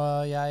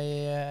 og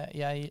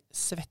jeg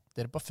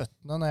svetter på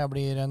føttene når jeg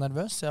blir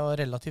nervøs. Jeg var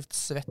relativt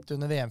svett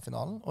under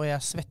VM-finalen, og jeg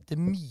svetter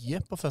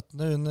mye på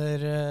føttene under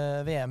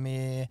VM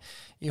i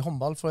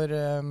håndball, for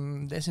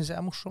det synes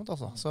jeg morsomt,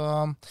 altså. Så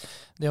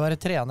det å være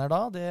trener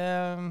da,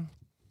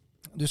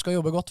 du skal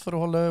jobbe godt for å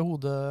holde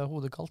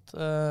hodet kaldt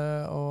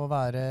og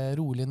være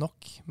rolig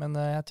nok, men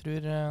jeg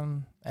tror,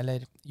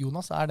 eller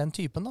Jonas den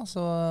typen da,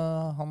 så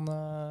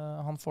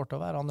han får til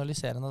å være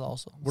analyserende da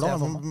også.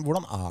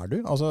 Hvordan du?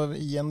 Altså,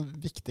 i en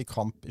viktig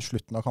kamp i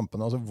slutten av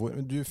kampen, altså,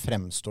 du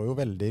fremstår jo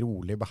veldig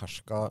rolig,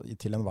 behersket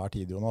til enhver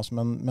tid, Jonas,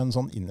 men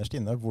sånn innerst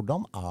inne,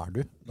 hvordan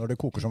du når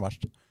det koker som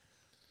verst?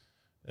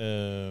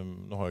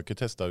 Nå har jeg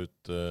ikke testet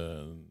ut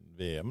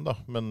VM da,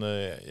 men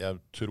jeg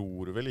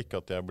tror vel ikke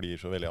at jeg blir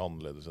så veldig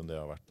annerledes enn det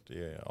jeg har vært i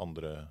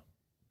andre,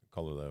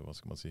 kaller det, hva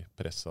skal man si,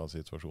 pressa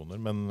situasjoner,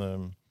 men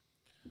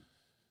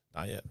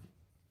nei,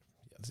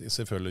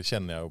 selvfølgelig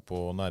kjenner jeg jo på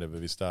nerve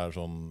hvis det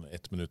sånn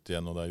 1 minutt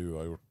igjen og det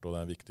uavgjort og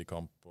det en viktig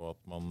kamp, og at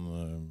man,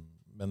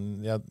 men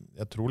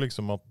jeg tror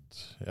liksom at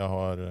jeg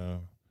har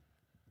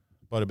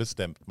bare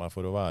bestemt meg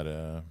for å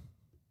være,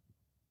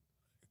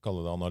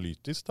 kalle det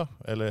analytisk da,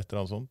 eller et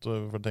eller annet sånt.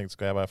 For jeg tenkte,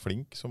 skal jeg være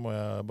flink, så må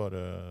jeg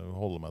bare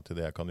holde meg til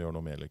det jeg kan gjøre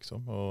noe med,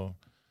 liksom. Og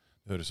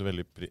det høres jo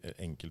veldig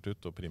enkelt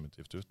ut og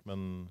primitivt ut, men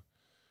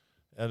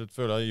jeg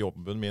føler at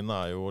jobben min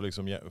jo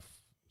liksom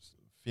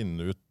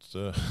finne ut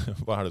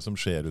hva det som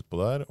skjer ut på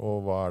der,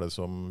 og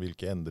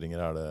hvilke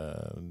endringer det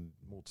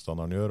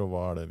motstanderen gjør, og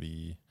hva det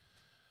vi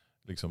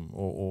liksom,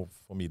 og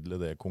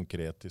formidle det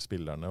konkret til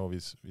spillerne, og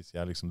hvis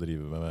jeg liksom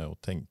driver med å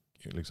tenke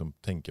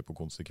på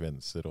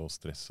konsekvenser og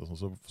stress og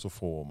sånn, så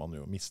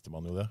mister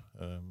man jo det.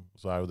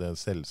 Så jo det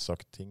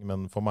selvsagt ting,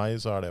 men for meg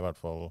så det i hvert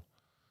fall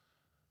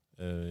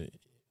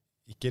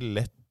ikke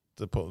lett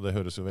på, det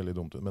høres jo veldig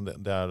dumt ut, men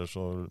det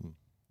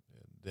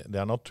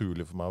er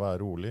naturlig for meg å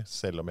være rolig,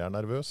 selv om jeg er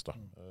nervøs da.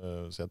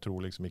 Så jeg tror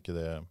liksom ikke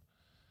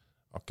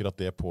akkurat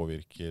det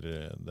påvirker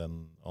den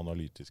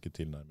analytiske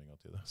tilnærmingen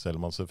til det. Selv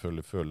om man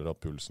selvfølgelig føler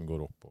at pulsen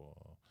går opp og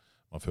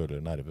man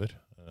føler nerver,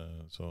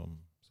 så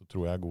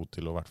tror jeg er god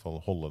til å i hvert fall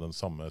holde den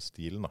samme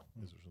stilen da,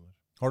 hvis du skjønner.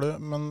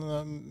 Men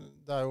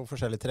det er jo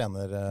forskjellige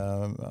trenere,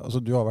 altså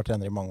du har vært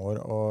trener i mange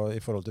år, og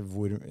i forhold til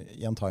hvor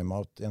i en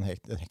timeout, i en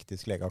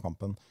hektisk leg av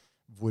kampen,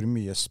 hvor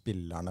mye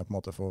spillerne på en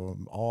måte får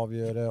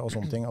avgjøre og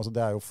sånne ting. Altså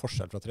det er jo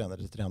forskjell fra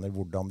trener til trener,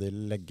 hvordan de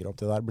legger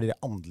opp det der. Blir det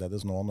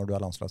annerledes nå når du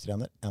er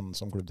landslagstrener enn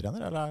som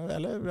klubbtrener,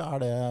 eller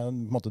er det på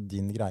en måte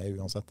din greie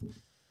uansett?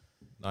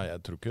 Nei, jeg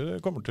tror ikke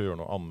det kommer til å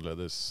gjøre noe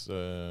annerledes.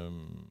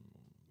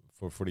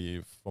 Fordi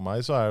for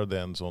meg så er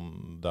det en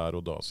sånn der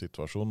og da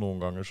situasjon.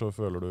 Noen ganger så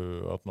føler du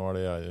at nå er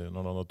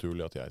det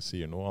naturlig at jeg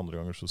sier noe. Andre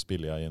ganger så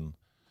spiller jeg inn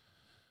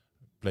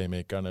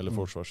playmakeren eller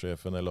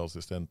forsvarssjefen eller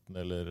assistenten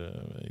eller,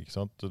 ikke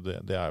sant?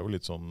 Det er jo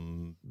litt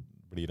sånn,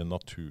 blir en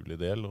naturlig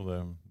del, og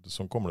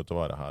sånn kommer det til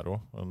å være her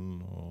også.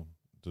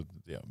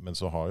 Men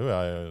så har jo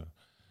jeg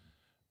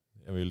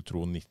vil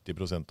tro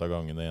 90% av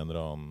gangene en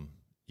eller annen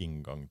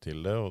inngang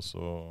til det, og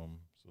så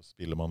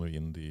spiller man jo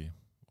inn de.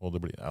 Og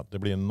det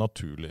blir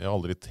naturlig. Jeg har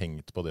aldri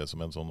tenkt på det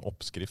som en sånn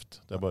oppskrift.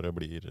 Det bare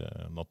blir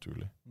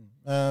naturlig.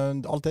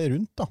 Alt det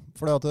rundt da.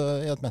 For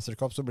i et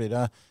mesterskap så blir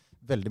det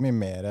veldig mye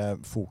mer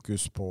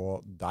fokus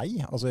på deg.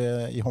 Altså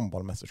i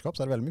håndballmesterskap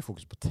så er det veldig mye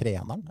fokus på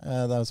treneren.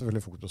 Det er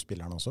selvfølgelig fokus på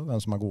spillerne også,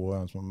 hvem som er gode og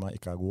hvem som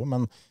ikke er gode.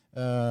 Men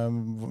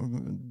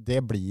det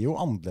blir jo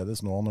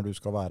annerledes nå når du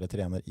skal være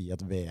trener i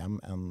et VM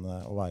enn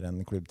å være en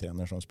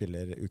klubbtrener som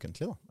spiller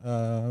ukentlig da.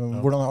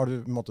 Hvordan har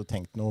du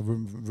tenkt noe,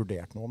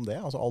 vurdert noe om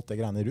det? Altså alt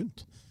det greiene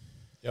rundt?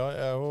 Ja,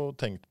 jeg har jo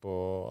tenkt på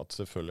at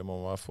selvfølgelig må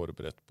man være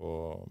forberedt på,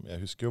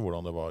 jeg husker jo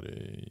hvordan det var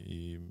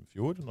i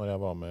fjor, når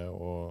jeg var med,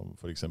 og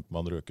for eksempel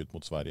man røket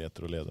mot Sverige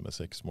etter å lede med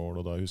 6 mål,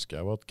 og da husker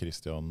jeg jo at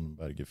Christian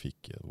Berge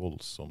fikk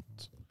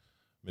voldsomt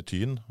med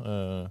tyn.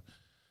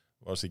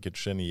 Var sikkert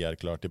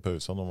genierklært i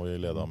pausen, når vi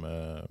ledet med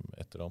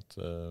et eller annet,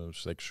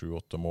 6, 7,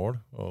 8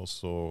 mål, og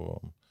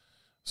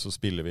så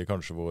spiller vi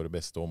kanskje vår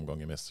beste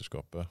omgang i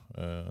mesterskapet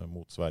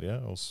mot Sverige,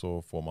 og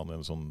så får man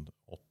en sånn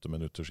 8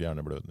 minutters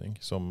hjerneblødning,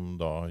 som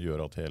da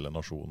gjør at hele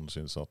nasjonen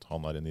synes at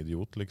han er en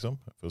idiot, liksom,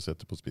 for å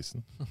sette på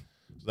spissen.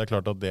 Så det er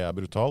klart at det er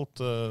brutalt,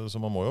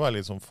 så man må jo være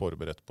litt sånn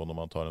forberedt på når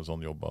man tar en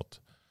sånn jobb, at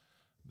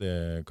det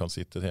kan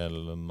sitte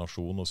hele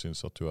nasjonen og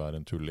synes at du er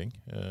en tulling.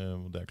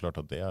 Det er klart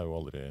at det er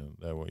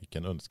jo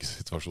ikke en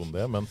ønskesituasjon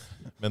det, men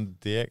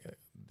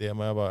det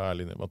må jeg være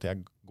ærlig med, at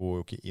jeg går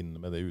jo ikke inn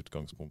med det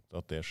utgangspunktet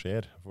at det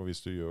skjer. For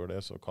hvis du gjør det,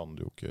 så kan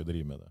du jo ikke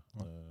drive med det.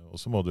 Og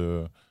så må du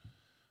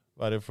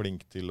være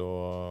flink til å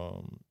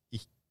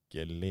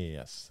ikke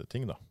lese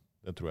ting, da.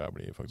 Det tror jeg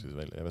blir faktisk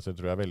jeg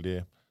tror det er veldig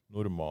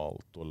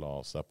normalt å la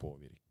seg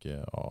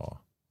påvirke av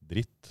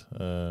dritt på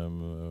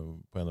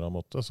en eller annen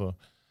måte. Så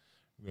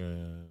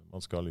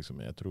man skal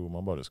jeg tror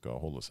man bare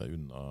skal holde seg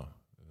unna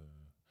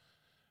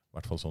i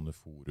hvert fall sånne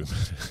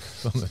forumer,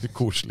 sånne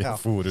koselige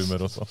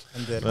forumer også.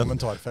 En del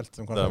kommentarfelt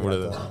som kan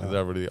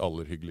der hvor de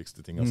aller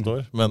hyggeligste tingene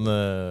står. Men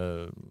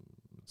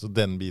så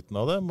den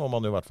biten av det må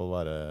man jo i hvert fall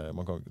være,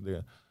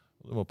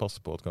 du må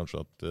passe på at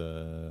kanskje at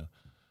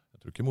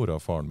jeg tror ikke mora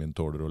og faren min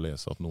tåler å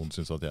lese at noen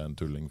synes at jeg er en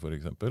tulling, for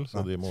eksempel,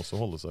 så de må også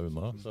holde seg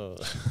unna.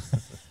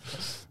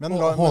 Men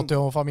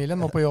HTH-familien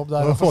må på jobb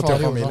der og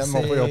forsvare Jonas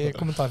i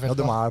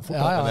kommentarfeltet.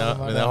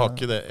 Men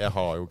jeg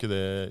har jo ikke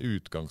det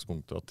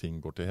utgangspunktet at ting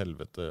går til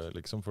helvete,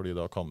 liksom, fordi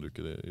da kan du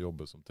ikke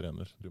jobbe som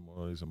trener. Du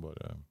må liksom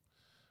bare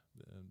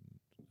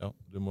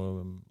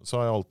så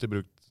har jeg alltid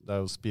brukt, det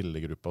er jo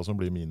spillergruppa som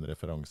blir min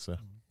referanse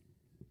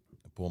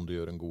på om du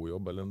gjør en god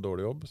jobb eller en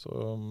dårlig jobb, så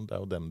det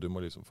er jo dem du må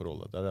liksom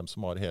forholde deg. Det er dem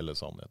som har hele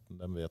sannheten.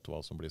 De vet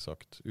hva som blir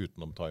sagt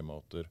utenom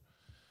timeouter,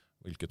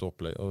 hvilket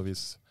opplegg. Og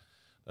hvis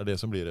det er det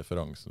som blir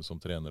referansen som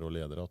trener og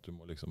leder, at du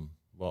må liksom,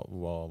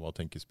 hva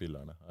tenker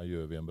spillerne?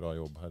 Gjør vi en bra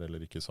jobb her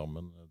eller ikke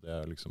sammen? Det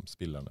er liksom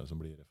spillerne som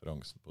blir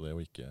referansen på det,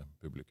 og ikke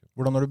publikum.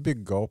 Hvordan har du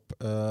bygget opp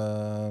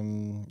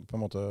på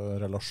en måte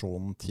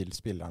relasjonen til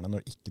spillerne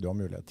når ikke du har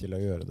mulighet til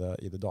å gjøre det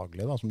i det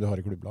daglige, da, som du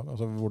har i klubblag?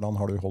 Altså, hvordan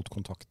har du holdt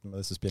kontakten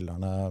med disse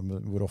spillerne?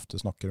 Hvor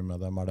ofte snakker du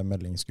med dem? Er det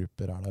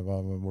meldingsgrupper?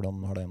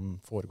 Hvordan har den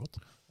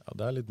foregått? Ja,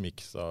 det er litt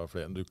miks av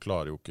flere. Du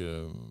klarer jo ikke,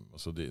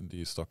 altså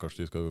de stakkars,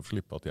 de skal jo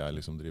slippe at jeg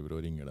liksom driver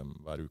og ringer dem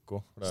hver uke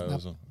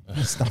også.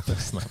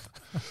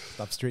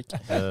 Snap streak.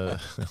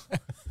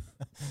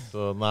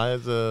 Så nei,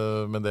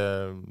 men det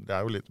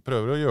er jo litt,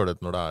 prøver å gjøre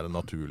det når det er en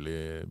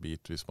naturlig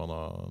bit, hvis man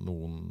har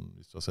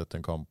hvis du har sett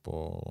en kamp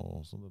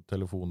og sånne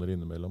telefoner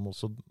innimellom, og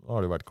så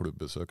har det vært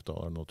klubbbesøk, da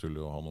er det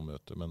naturlig å ha noe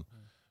møte, men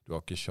du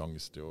har ikke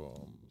sjans til å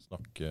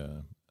snakke,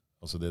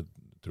 altså det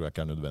tror jeg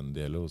ikke er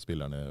nødvendig heller, og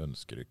spillerne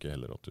ønsker ikke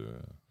heller at du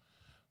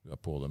er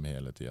på dem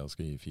hele tiden,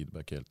 skal gi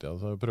feedback hele tiden.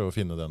 Så prøv å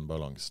finne den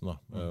balansen. Da.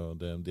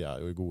 De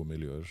er jo i gode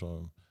miljøer.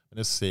 Men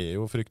jeg ser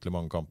jo fryktelig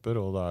mange kamper,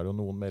 og da er det jo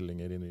noen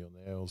meldinger i ny og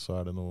ned, og så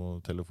er det noen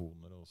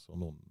telefoner, og så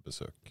noen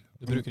besøk.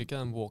 Du bruker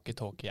ikke den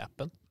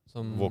walkie-talkie-appen?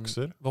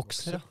 Vokser,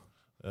 ja.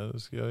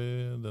 Den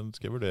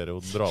skal jeg vurdere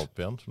å dra opp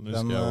igjen.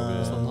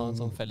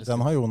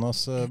 Den har Jonas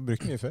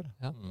brukt mye før.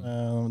 Ja.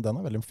 Den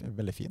er veldig,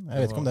 veldig fin. Jeg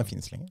vet ikke om den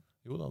finnes lenger.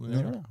 Jo da, den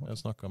gjør det. Jeg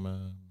snakket med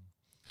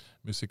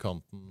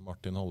musikanten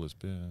Martin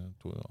Hallesby,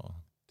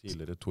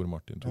 tidligere Tor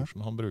Martin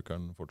Thorsen. Han bruker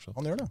den fortsatt.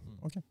 Han gjør det?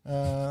 Ok.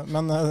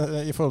 Men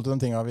i forhold til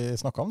den tingene vi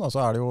snakket om, da, så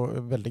er det jo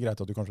veldig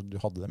greit at du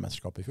hadde det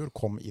mesterskapet i fjor,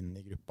 kom inn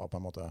i gruppa på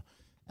en måte.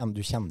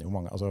 Du kjenner jo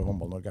mange, altså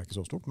håndball-Norge er ikke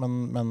så stort,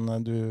 men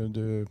du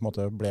på en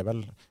måte ble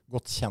vel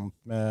godt kjent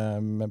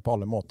med på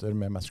alle måter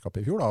med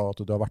mesterskapet i fjor, da, og at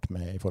du har vært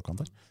med i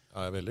forkant der.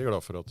 Jeg er veldig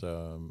glad for at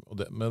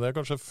men det er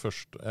kanskje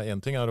først,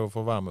 en ting er å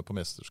få være med på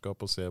mesterskap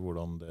og se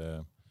hvordan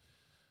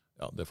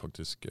det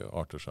faktisk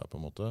arter seg på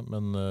en måte,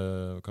 men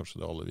kanskje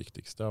det aller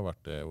viktigste har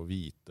vært det å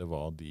vite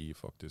hva de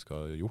faktisk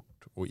har gjort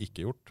og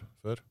ikke gjort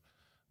før.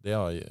 Det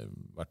har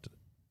vært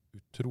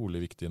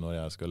utrolig viktig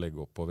når jeg skal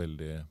legge opp på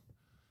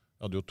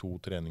jeg hadde jo 2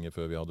 treninger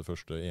før vi hadde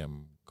første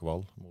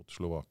EM-kval mot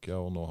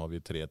Slovakia, og nå har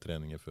vi 3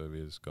 treninger før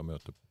vi skal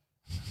møte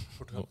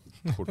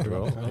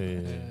Portugal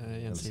i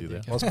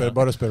gjensidige.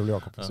 Bare spør Ole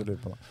Jakob, så lurer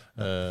på det.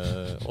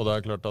 Og det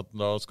er klart at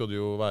da skal du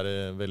jo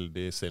være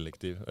veldig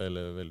selektiv,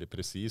 eller veldig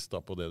presis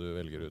på det du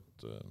velger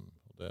ut.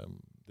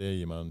 Det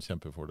gir meg en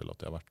kjempefordel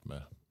at jeg har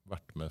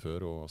vært med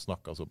før, og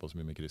snakket såpass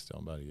mye med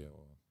Christian Berge,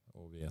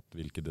 og vet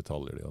hvilke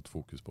detaljer de har hatt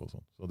fokus på. Og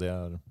sånt. Så det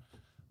er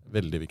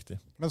veldig viktig.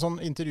 Men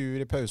sånn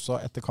intervjuer i pausa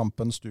etter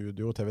kampen,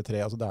 studio, TV3,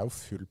 altså det er jo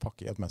full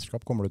pakke i et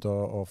mesterskap. Kommer du til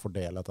å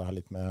fordele dette her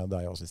litt med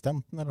deg og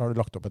assistenten, eller har du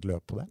lagt opp et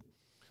løp på det?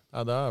 Ja,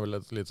 det er vel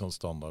et litt sånn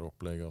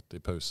standardopplegg at i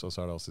pausa så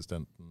er det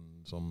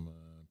assistenten som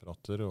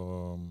prater,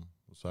 og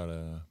så er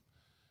det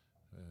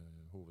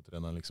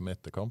hovedtreneren liksom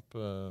etter kamp,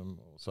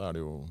 og så er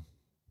det jo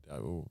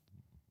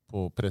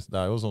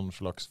sånn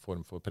slags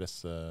form for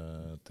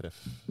pressetreff,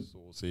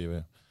 så å si.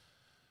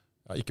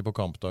 Ja, ikke på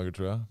kampdager,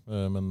 tror jeg,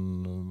 men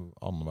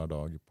annenhver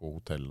dag på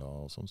hotellet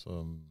og sånn, så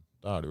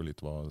da er det jo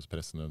litt hva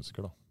pressen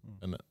ønsker, da.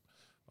 Men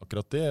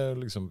akkurat det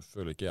liksom,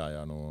 føler ikke jeg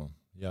er noe.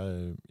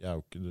 Jeg er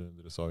jo ikke,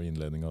 dere sa i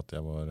innledningen at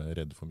jeg var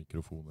redd for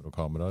mikrofoner og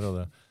kameraer, og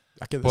det er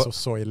ikke det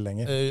så ille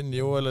lenger?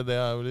 Jo, eller det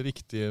er jo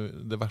riktig.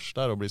 Det verste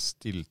er å bli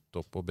stilt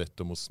opp og bedt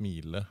om å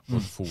smile på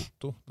et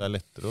foto. Det er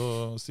lettere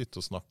å sitte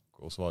og snakke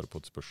og svare på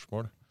et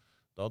spørsmål.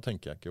 Da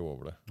tenker jeg ikke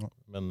over det.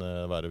 Men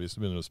hvis du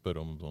begynner å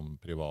spørre om sånne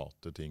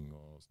private ting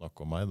og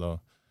snakke om meg, da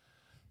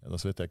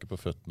svetter jeg ikke på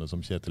føttene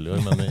som Kjetil gjør,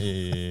 men i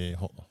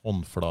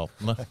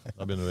håndflatene,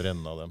 da begynner vi å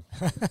renne av dem.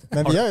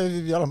 Men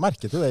vi har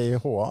merket til det i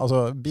HA, altså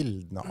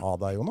bildene av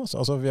deg, Jonas.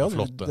 Altså,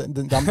 flotte.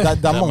 Det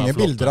er mange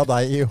bilder av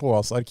deg i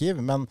HAs arkiv,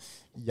 men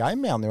jeg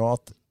mener jo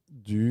at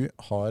du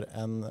har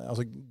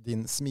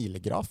din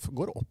smilegraf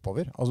går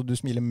oppover. Altså du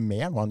smiler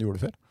mer enn hva du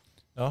gjorde før.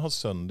 Ja,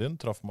 sønnen din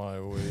traff meg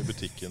jo i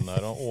butikken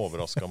der, og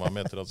overrasket meg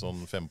med etter et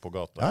sånn 5 på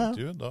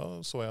gata-intervju. Da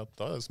så jeg at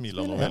da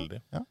smilet han veldig.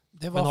 Ja.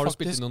 Men har du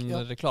spilt inn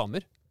noen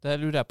reklamer? Det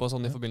lurer jeg på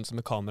sånn i forbindelse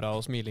med kamera og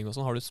smiling og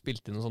sånn. Har du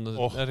spilt inn noen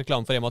sånne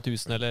reklame for Rema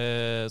 1000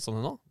 eller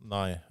sånne nå?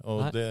 Nei,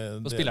 og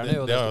det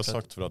har jeg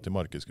sagt fra til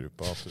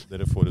markedsgruppa, at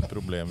dere får et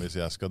problem hvis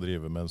jeg skal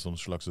drive med en sånn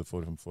slags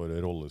form for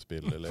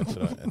rollespill eller et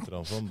eller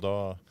annet sånt.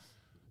 Da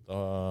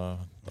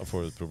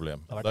får du et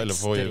problem. Det har vært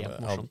ekstremt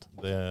morsomt.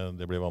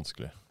 Det blir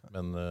vanskelig.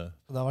 Men,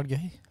 det har vært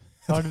gøy.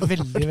 Det har vært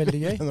veldig, veldig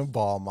gøy. Da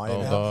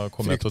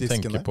kommer jeg til å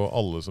tenke på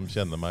alle som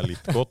kjenner meg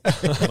litt godt,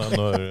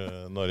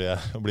 når jeg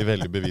blir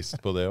veldig bevisst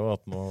på det, og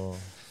at nå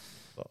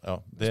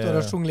står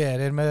og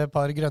sjonglerer med et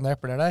par grønne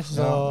epler der.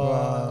 Så.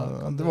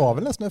 Det var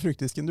vel nesten med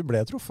fruktdisken du ble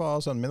truffet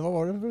av sønnen min. Hva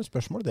var det for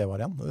spørsmål det var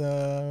igjen?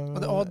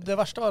 Det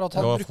verste var at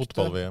han brukte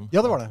fotball-VM.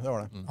 Ja, det var det.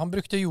 Han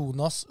brukte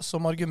Jonas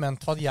som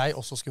argument for at jeg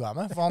også skulle være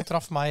med, for han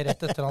traff meg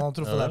rett etter han hadde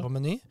truffet deg på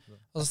Meny.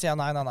 Og så sier jeg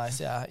nei,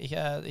 sier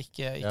jeg,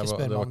 ikke spør meg om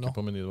noe. Det var ikke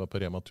på Meny, det var på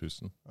Rema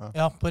 1000.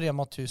 Ja, på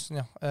Rema 1000,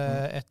 ja.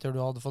 Etter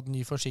du hadde fått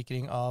ny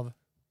forsikring av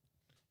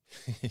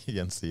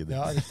gjensidig.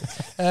 Ja, riktig.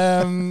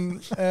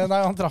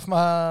 Nei, han traff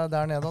meg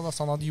der nede, og da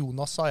sa han at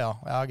Jonas sa ja.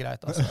 Ja, greit,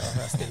 altså.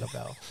 Jeg stiller opp,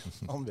 jeg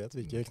også. Han vet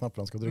hvilke knapper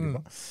han skal trykke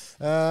på.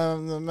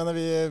 Men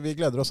vi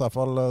gleder oss i hvert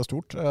fall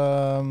stort.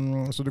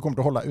 Så du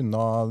kommer til å holde deg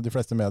unna de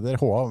fleste medier.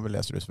 HA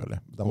leser du selvfølgelig.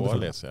 HA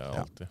leser jeg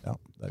alltid. Ja,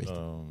 det er viktig.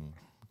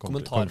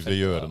 Kommer til å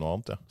gjøre noe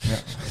annet, ja.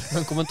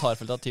 Men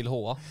kommentarfeltet til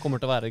HA kommer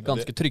til å være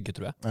ganske trygge,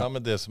 tror jeg. Ja,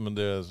 men det som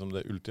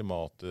det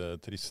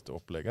ultimate triste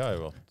opplegget er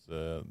jo at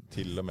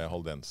til og med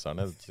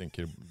haldenserne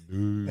tenker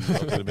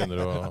at de begynner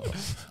å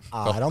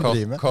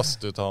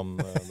kaste ut han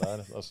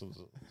der. Altså,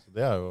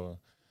 det er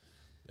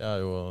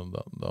jo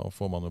da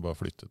får man jo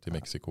bare flytte til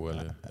Mexico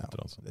eller et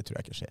eller annet. Det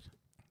tror jeg ikke skjer.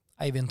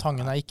 Eivind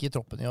Tangen er ikke i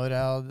troppen i år.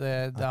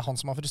 Det er han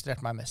som har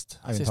frustrert meg mest.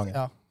 Eivind Tangen?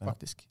 Ja,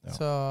 faktisk. Ja.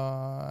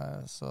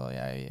 Så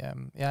jeg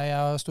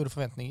har store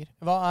forventninger.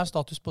 Hva er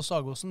status på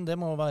Sagåsen? Det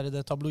må være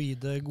det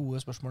tabloide,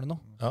 gode spørsmålet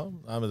nå. Ja,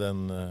 men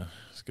den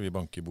skal vi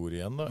banke i bordet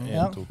igjen da.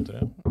 1, 2,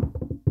 3.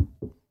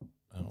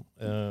 Ja.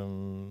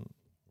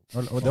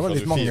 Og det var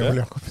litt mange,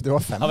 Jakob. Det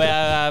var 5. Ja, men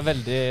jeg er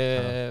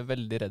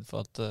veldig redd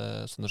for at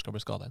Sønder skal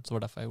bli skadet. Så var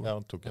det derfor jeg gjorde det. Ja,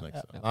 han tok en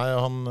ekstra. Nei,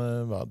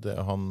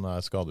 han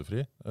er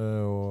skadefri,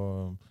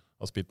 og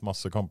har spilt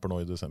masse kamper nå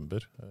i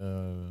desember.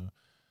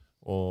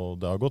 Og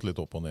det har gått litt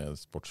opp og ned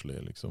sportslig,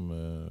 liksom.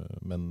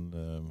 Men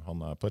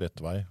han på rett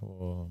vei,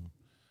 og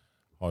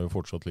har jo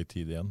fortsatt litt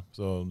tid igjen.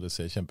 Så det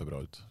ser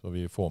kjempebra ut. Så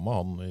vi får med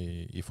han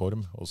i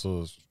form. Og så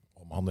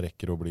om han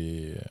rekker å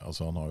bli,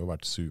 altså han har jo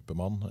vært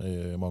supermann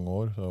i mange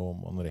år, så om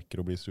han rekker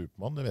å bli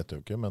supermann, det vet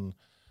jeg jo ikke, men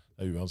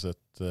det er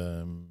uansett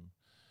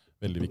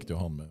veldig viktig å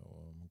ha han med,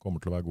 og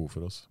kommer til å være god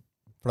for oss.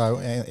 For det er jo,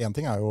 en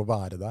ting er jo å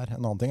være der,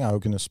 en annen ting er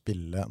jo å kunne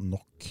spille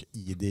nok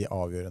i de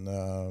avgjørende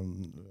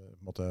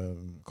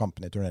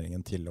kampene i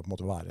turneringen til å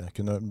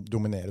kunne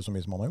dominere så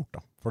mye som man har gjort.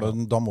 Da. For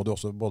da må du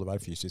også både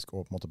være fysisk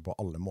og på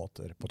alle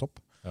måter på topp.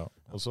 Ja,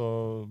 og så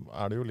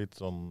er det jo litt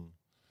sånn,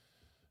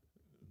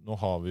 nå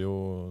har vi jo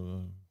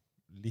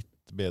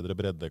litt bedre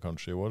bredde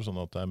kanskje i år, sånn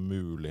at det er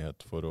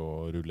mulighet for å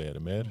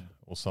rullere mer,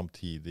 og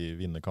samtidig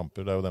vinne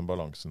kamper. Det er jo den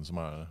balansen som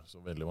er så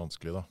veldig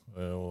vanskelig da,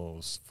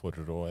 og for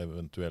å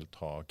eventuelt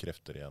ha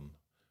krefter igjen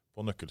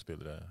på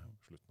nøkkelspillere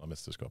i slutten av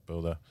mesterskapet.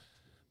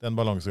 Og den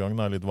balansegangen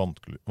er litt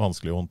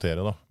vanskelig å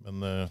håndtere da,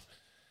 men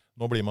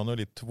nå blir man jo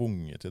litt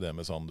tvunget til det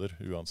med Sander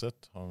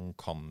uansett. Han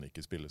kan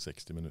ikke spille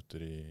 60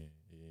 minutter i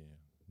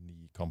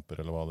 9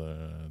 kamper,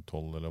 eller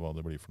 12, eller hva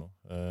det blir for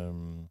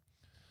noe.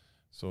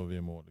 Så vi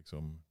må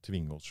liksom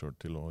tvinge oss selv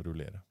til å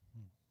rullere.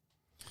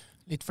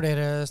 Litt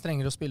flere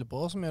strenger å spille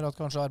på, som gjør at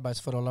kanskje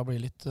arbeidsforholdene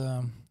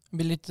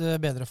blir litt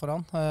bedre for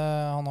han.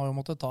 Han har jo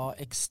måttet ta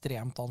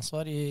ekstremt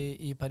ansvar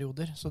i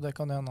perioder, så det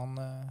kan jo hende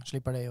han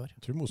slipper det i år.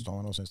 Jeg tror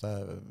motstanderen også synes det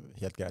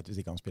er helt greit hvis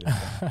ikke han spiller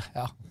det.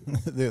 Ja.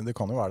 Det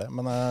kan jo være det.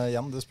 Men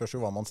igjen, det spørs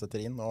jo hva man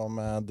setter inn, og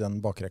med den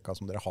bakrekka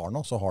som dere har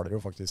nå, så har dere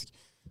jo faktisk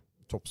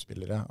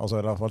toppspillere, altså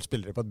i hvert fall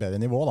spillere på et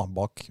bedre nivå da,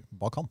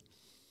 bak han.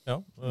 Ja,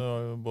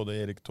 både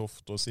Erik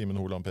Toft og Simen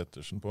Holand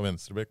Pettersen på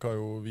Venstrebekk har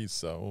jo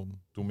vist seg å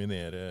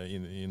dominere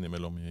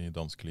innimellom i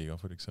dansk liga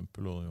for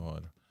eksempel, og du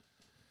har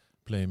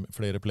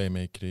flere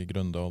playmakere i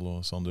Grøndal og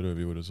Sander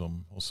Øvjorde som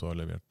også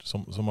har levert,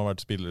 som har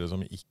vært spillere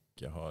som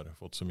ikke har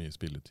fått så mye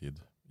spilletid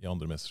i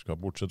andre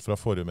mesterskap, bortsett fra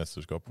forrige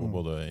mesterskap, hvor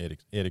både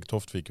Erik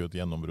Toft fikk jo et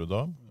gjennombrudd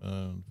da,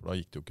 for da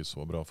gikk det jo ikke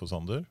så bra for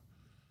Sander,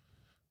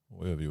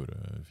 og Øvjorde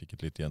fikk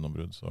et litt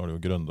gjennombrudd. Så har det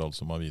jo Grøndal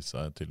som har vist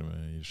seg til og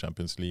med i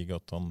Champions League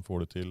at han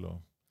får det til, og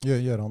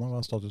Gjør han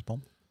hva er status på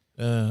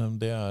han?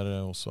 Det er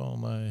også,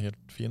 han er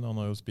helt fin. Han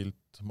har jo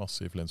spilt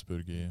masse i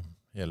Flensburg i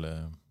hele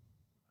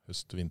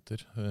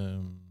høst-vinter,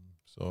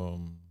 så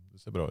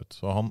det ser bra ut.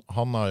 Så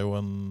han er jo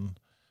en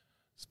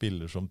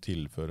spiller som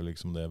tilfører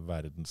liksom det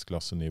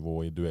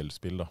verdensklassenivået i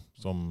duellspill, da,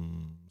 som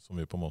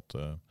vi på en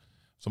måte,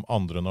 som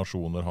andre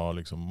nasjoner har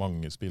liksom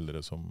mange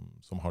spillere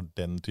som har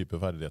den type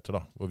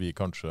ferdigheter, da, hvor vi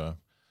kanskje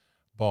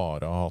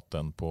bare har hatt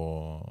den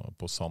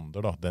på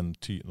Sander, da.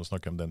 Nå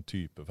snakker jeg om den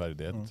type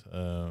ferdighet,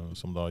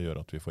 som da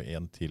gjør at vi får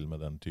en til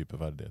med den type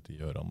ferdighet i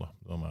Gjøran, da.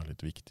 De er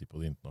litt viktig på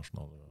det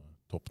internasjonale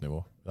toppnivå.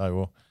 Det er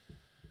jo,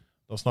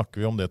 da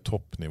snakker vi om det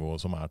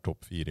toppnivået som er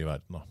topp 4 i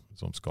verden, da,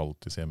 som skal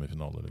til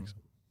semifinaler,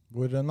 liksom.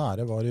 Hvor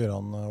nære var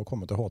Gjøran å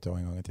komme til HTH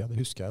en gang i tida? Det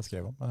husker jeg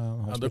skrev om.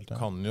 Ja, det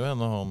kan jo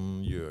hende han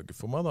gjøg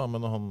for meg da,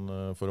 men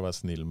for å være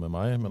snill med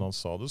meg, men han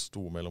sa det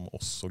sto mellom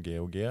oss og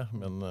GOG,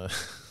 men...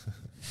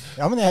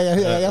 Ja, men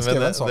jeg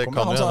skrev en sak om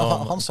det.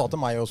 Han sa til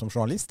meg jo som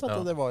journalist at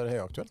det var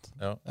høyaktuelt.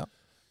 Ja.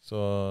 Så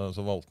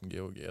valgte han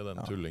GOG, den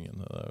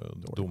tullingen. Det er jo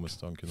det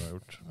dummeste han kunne ha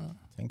gjort.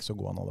 Tenk så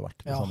god han hadde vært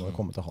hvis han hadde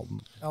kommet til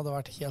Halden. Ja, det hadde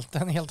vært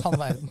en helt annen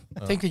verden.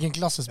 Tenk hvilken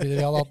klassespiller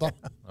jeg hadde hatt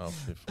da. Ja,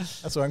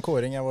 jeg så en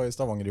kåring, jeg var i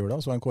Stavanger i jula,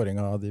 så en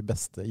kåring av de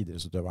beste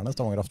idrettsutøverne.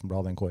 Stavanger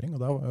Aftenblad hadde en kåring,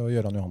 og da var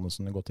Gøran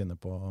Johannessen gått inne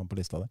på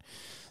lista der.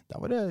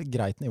 Der var det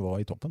greit nivå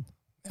i toppen.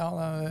 Ja,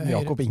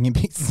 Jakob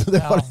Ingebrigtsen, så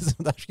det var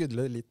liksom, der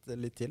skulle det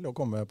litt til å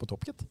komme på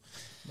toppkett.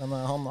 Men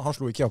han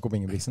slo ikke Jakob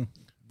Ingebrigtsen.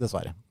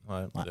 Dessverre.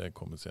 Nei, det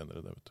kommer senere,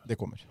 det vet du. Det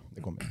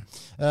kommer.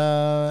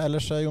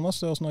 Ellers,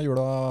 Jonas, hvordan har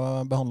jula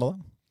behandlet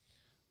det?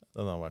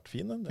 Den har vært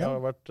fin, den. Det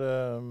har vært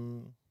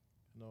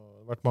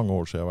mange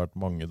år siden jeg har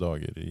vært mange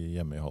dager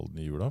hjemme i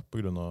Halden i jula,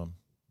 på grunn av,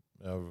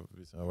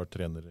 hvis jeg har vært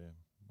trener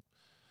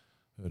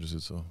høres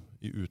ut så,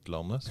 i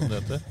utlandet, som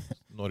det heter.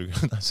 Norge,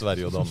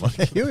 Sverige og Danmark.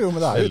 jo,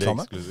 men det er jo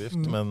utlandet. Veldig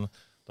eksklusivt, men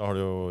da har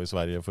det jo, i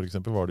Sverige for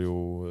eksempel, var det jo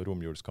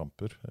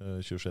romjulskamper,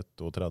 26.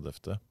 og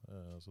 30.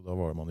 Så da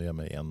var man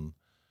hjemme en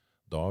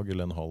dag,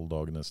 eller en halv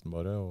dag nesten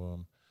bare,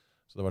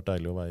 så det har vært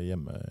deilig å være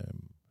hjemme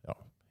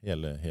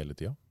hele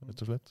tida,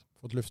 rett og slett.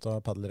 Fått lufta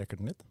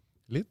paddelrekkerten litt?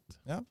 Litt.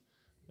 Ja.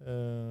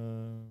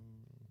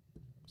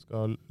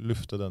 Skal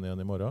lufte den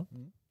igjen i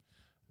morgen,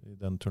 i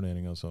den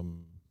turneringen som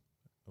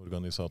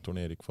organisatoren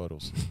Erik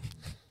Faråsen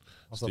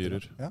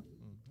styrer. Ja,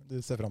 du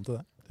ser frem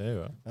til det? Det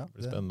gjør jeg. Det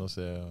blir spennende å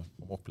se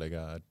om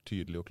opplegget er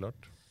tydelig og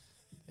klart.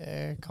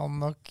 Kan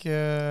nok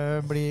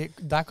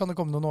der kan det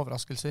komme noen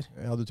overraskelser.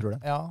 Ja, du tror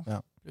det? Ja.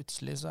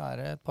 Plutselig så er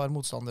det et par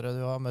motstandere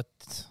du har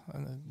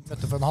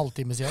møtte for en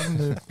halvtime siden,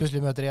 du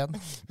plutselig møter igjen.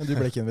 Men du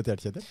ble ikke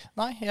invitert, Kjetil?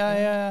 Nei,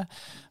 jeg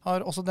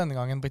har også denne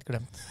gangen blitt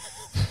glemt.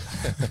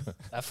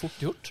 Det er fort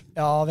gjort.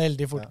 Ja,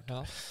 veldig fort.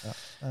 Ja.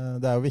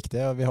 Det er jo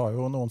viktig. Vi har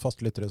jo noen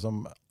faste lyttere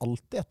som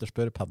alltid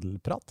etterspør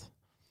paddelprat.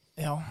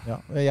 Ja. Ja.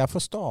 Jeg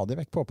får stadig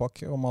vekk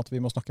påpakk om at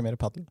vi må snakke mer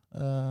paddel.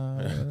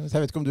 Så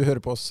jeg vet ikke om du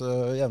hører på oss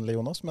jevnlig,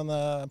 Jonas, men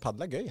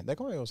paddel er gøy, det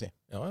kan vi jo si.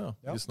 Ja.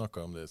 Vi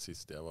snakket om det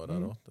sist jeg var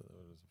her også.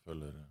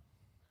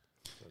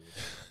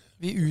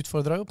 Vi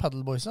utfordret jo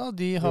paddleboysa,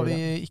 de har vi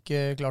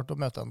ikke klart å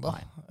møte enda.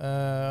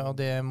 Og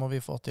det må vi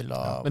få til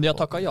da. Men de har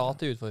takket ja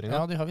til utfordringen.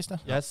 Ja, de har visst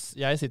det.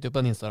 Jeg sitter jo på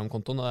en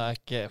Instagram-kontoen, og det er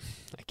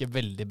ikke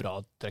veldig bra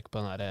trøkk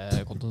på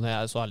denne kontoen.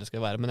 Så ærlig skal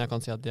jeg være, men jeg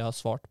kan si at de har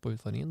svart på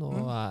utfordringen,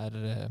 og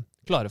er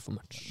klare for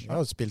match. Jeg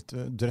har jo spilt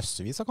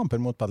drøssevis av kamper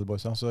mot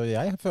paddleboysa, så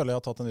jeg føler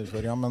jeg har tatt en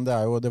utfordring, men det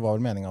var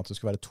vel meningen at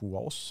det skulle være 2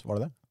 av oss, var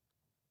det det?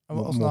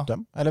 Mot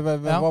dem? Eller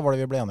hva var det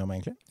vi ble enige om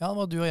egentlig? Ja, det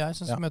var du og jeg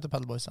som skulle møte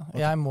paddleboysa. Okay.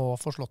 Jeg må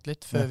få slått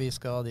litt før vi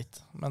skal dit,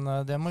 men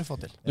det må vi få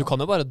til. Du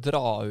kan jo bare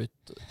dra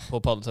ut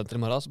på paddelsenteret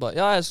i morgen, så bare,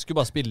 jeg skulle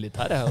bare spille litt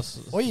her.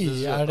 Oi,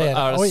 er det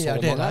så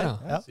mange her?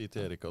 Ja. Si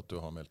til Erik at du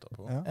har meldt deg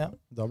på. Ja.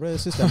 Da blir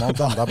systemet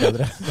enda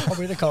bedre. Da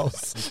blir det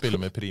kaos. Du spiller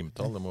med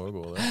primtall, det må jo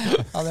gå det.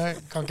 Ja,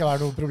 det kan ikke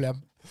være noe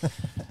problem.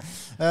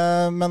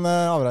 Men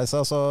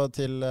avreise altså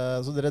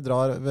så dere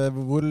drar,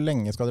 hvor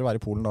lenge skal dere være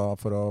i Polen da,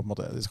 for å, på en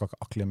måte, de skal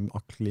ikke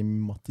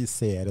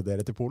akklimatisere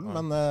dere til Polen,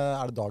 men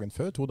er det dagen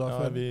før, 2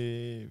 dager før?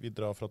 Vi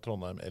drar fra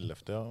Trondheim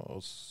 11.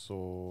 Og så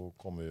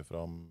kommer vi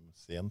fram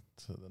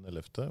sent den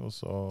 11. Og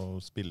så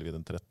spiller vi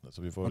den 13.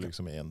 Så vi får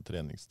liksom en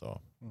treningsdag,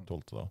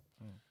 12. da.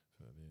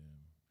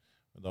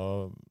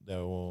 Det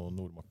er jo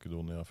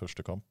Nord-Makedonia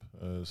første kamp,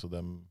 så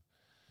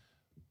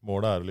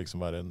målet er å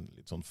liksom være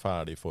litt sånn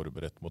ferdig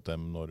forberedt mot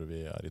dem når vi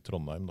er i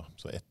Trondheim. Da.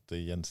 Så etter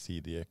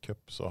gjensidige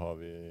cup så har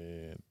vi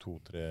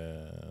 2-3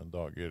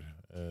 dager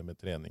med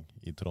trening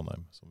i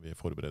Trondheim som vi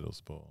forbereder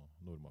oss på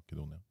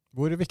Nord-Makedonia.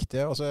 Hvor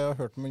viktig, altså jeg har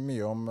hørt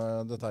mye om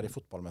dette her i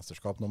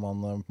fotballmesterskap, når man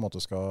på en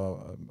måte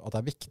at det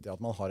er viktig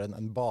at man har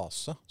en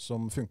base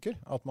som funker.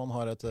 At man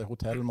har et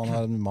hotell, man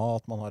har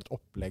mat, man har et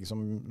opplegg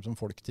som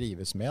folk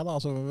trives med. Da.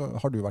 Altså,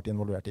 har du vært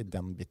involvert i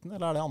den biten,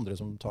 eller er det andre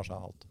som tar seg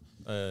av alt?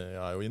 Jeg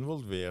er jo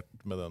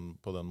involvert med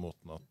på den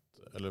måten at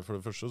for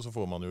det første så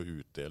får man jo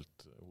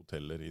utdelt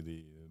hoteller i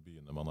de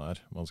byene man er.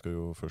 Man skal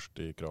jo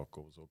først i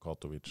Krakow, så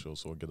Katowice og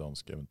så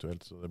Gdansk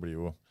eventuelt, så det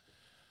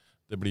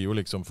blir jo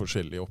liksom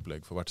forskjellige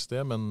opplegg for hvert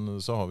sted, men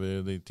så har vi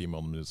de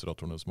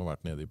teamadministratorene som har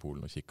vært nede i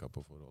Polen og kikket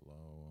på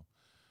forholdene, og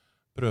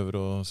prøver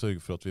å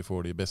sørge for at vi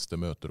får de beste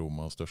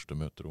møterommene, største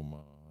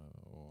møterommene,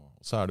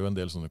 og så er det jo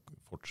en del sånne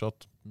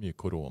fortsatt mye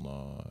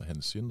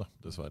koronahensyn da,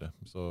 dessverre,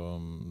 så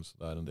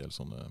det er en del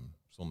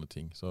sånne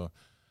ting. Så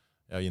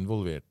jeg er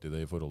involvert i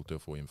det i forhold til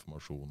å få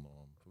informasjon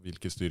om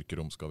hvilke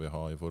styrkerom skal vi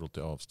ha i forhold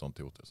til avstand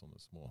til hotell,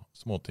 sånne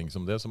små ting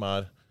som det, som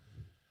er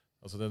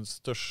altså den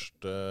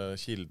største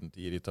kilden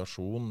til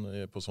irritasjon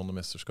på sånne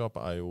mesterskap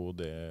er jo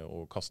det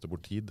å kaste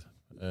bort tid.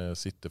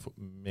 Sitte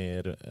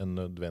mer enn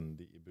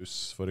nødvendig i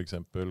buss, for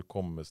eksempel,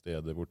 komme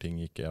steder hvor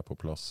ting ikke er på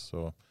plass.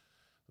 Så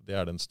det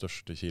er den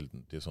største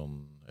kilden til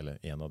eller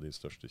en av de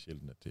største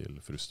kildene til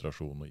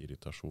frustrasjon og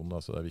irritasjon. Da.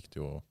 Så det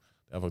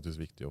er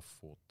faktisk viktig å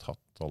få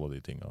tatt alle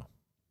de tingene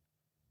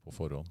på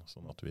forhånd,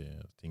 sånn at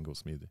ting går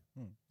smidig.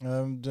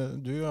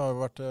 Du har jo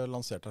vært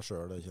lansert deg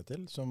selv,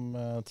 Kjetil, som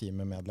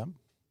teammedlem.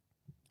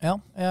 Ja,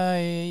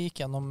 jeg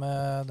gikk gjennom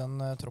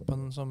den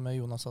troppen som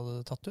Jonas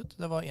hadde tatt ut.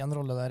 Det var en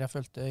rolle der jeg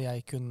følte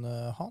jeg kunne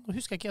ha. Nå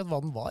husker jeg ikke hva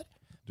den var.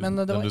 Men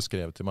det var... Den du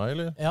skrev til meg,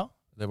 eller? Ja.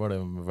 Det var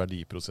den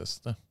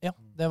verdiprosessen. Ja,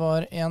 det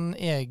var en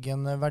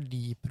egen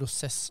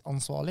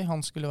verdiprosessansvarlig.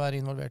 Han skulle være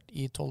involvert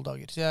i 12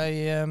 dager. Så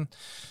jeg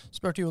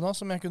spurte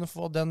Jonas om jeg kunne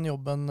få den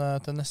jobben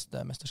til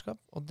neste mesterskap,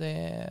 og det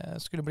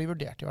skulle bli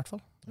vurdert i hvert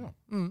fall. Ja.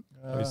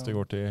 Hvis det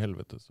går til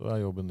helvete, så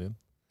er jobben din.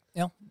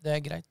 Ja, det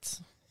er greit.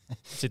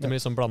 Sitter med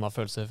liksom blandet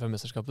følelser for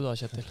mesterskapet da,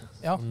 Kjetil.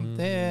 Ja,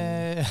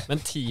 det... Men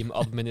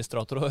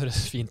teamadministrator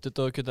høres fint ut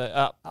å kunne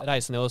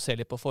reise ned og se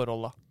litt på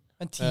forhold da.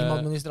 Men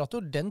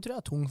teamadministrator, den tror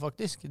jeg er tung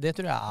faktisk. Det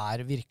tror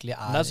jeg virkelig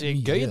er det er så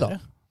gøy da.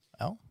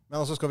 Ja. Men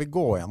altså skal vi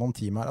gå gjennom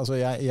team her? Altså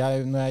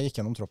når jeg gikk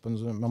gjennom troppen,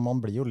 men man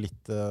blir jo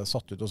litt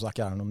satt ut, og så er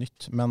ikke det noe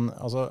nytt. Men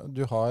altså,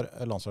 du har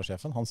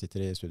landslagssjefen, han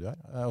sitter i studio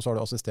her. Og så har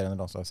du assisterende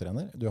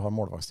landslagstrener, du har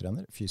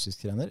målvaktstrener,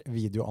 fysisk trener,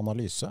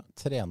 videoanalyse,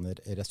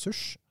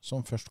 trenerressurs,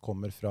 som først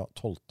kommer fra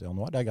 12.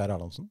 januar. Det er Geir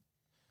Erlandsen.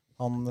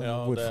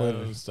 Hvorfor...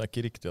 Det er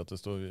ikke riktig at det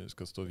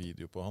skal stå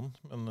video på han.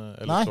 Men,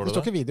 nei, det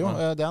står ikke video.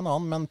 Ja. Det er en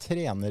annen, men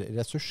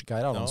trenerressurs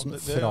Geir Erlandsen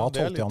fra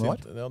 12. januar.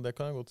 Ja, det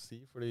kan jeg godt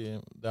si, fordi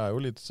det er jo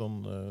litt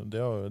sånn,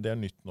 det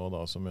er nytt nå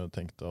da, som jeg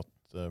tenkte at,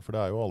 for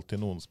det er jo alltid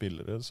noen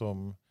spillere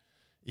som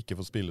ikke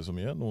får spille så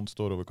mye. Noen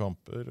står over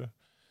kamper,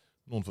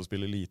 noen får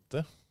spille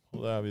lite.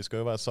 Og vi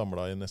skal jo være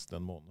samlet i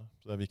nesten en måned.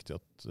 Så det er viktig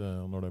at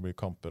når det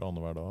blir kamper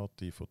annenhver dag, at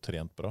de får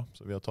trent bra.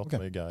 Så vi har tatt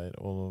med Geir,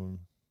 og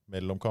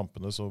mellom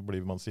kampene så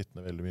blir man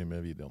sittende veldig mye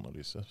med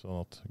videoanalyse.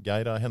 Sånn at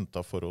Geir er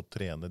hentet for å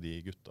trene de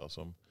gutta,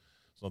 sånn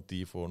at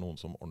de får noen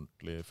som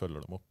ordentlig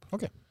følger dem opp.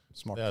 Ok,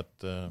 smart.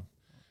 Det er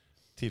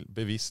et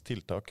bevisst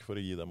tiltak for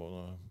å gi dem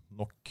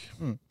nok.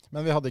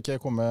 Men vi hadde ikke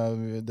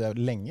kommet det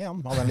lenge igjen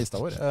av den lista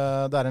vår.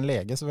 Det er en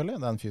lege selvfølgelig,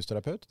 det er en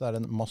fysioterapeut, det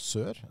er en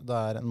massør,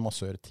 det er en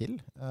massør til.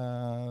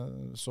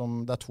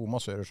 Det er 2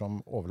 massører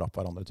som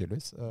overlapper hverandre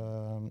tydeligvis.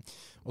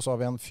 Og så har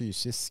vi en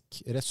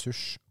fysisk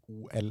ressurs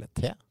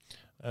OLT.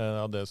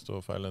 Ja, det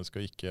står feil. Den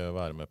skal ikke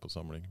være med på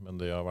samling, men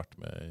det har vært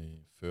med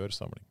før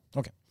samling.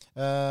 Ok.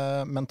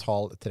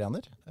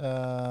 Mentaltrener.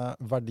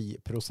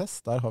 Verdiprosess,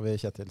 der har vi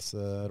Kjetils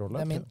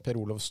rolle.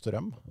 Per Olav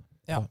Strøm.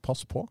 Ja.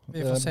 Pass på.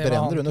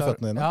 Brenner under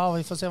føttene dine. Ja,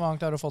 vi får se hva han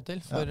klarer å få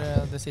til, for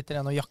det sitter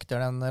en og jakter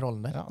den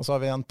rollen der. Ja, og så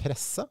har vi en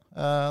presse.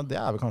 Det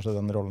vel kanskje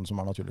den rollen som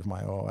naturlig for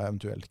meg å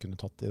eventuelt kunne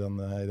tatt i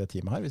det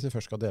teamet her, hvis vi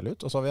først skal dele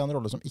ut. Og så har vi en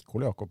rolle som ikke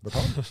Ole Jakob bør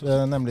ta,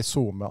 nemlig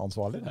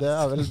SoMe-ansvarlig. Det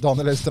vel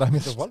Daniel Øystrheim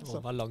i så fall.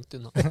 Det var langt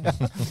unna.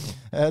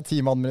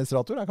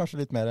 Teamadministrator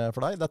kanskje litt mer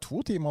for deg. Det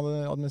 2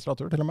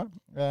 teamadministratorer til og med.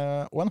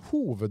 Og en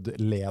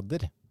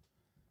hovedleder.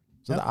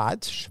 Så det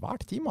et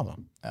svært team, altså.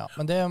 Ja,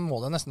 men det må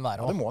det nesten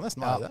være også. Ja, det må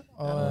nesten være det.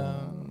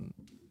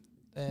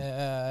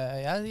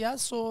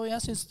 Og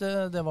jeg synes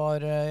det var...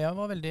 Jeg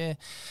var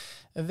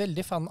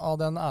veldig fan av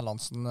den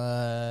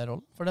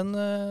Erlandsen-rollen. For den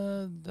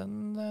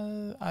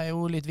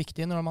jo litt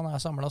viktig når man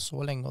samlet så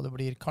lenge, og det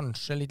blir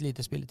kanskje litt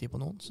lite spilletid på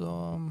noen. Så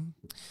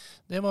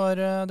det var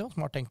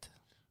smart tenkt.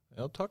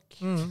 Ja, takk.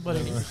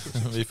 Bare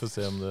vi får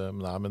se om det...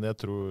 Nei, men jeg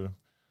tror...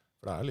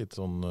 For det litt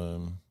sånn...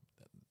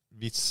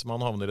 Hvis man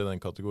havner i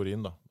den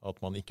kategorien, da, at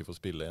man ikke får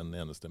spille en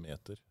eneste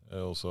meter,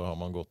 og så har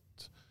man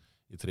gått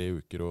i 3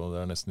 uker, og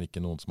det nesten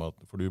ikke noen som har...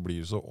 For du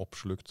blir så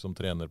oppslukt som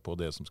trener på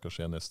det som skal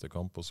skje neste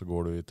kamp, og så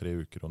går du i 3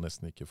 uker og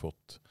nesten ikke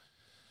fått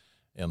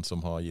en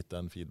som har gitt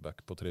deg en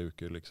feedback på 3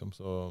 uker, liksom.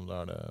 Så det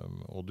det.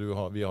 Og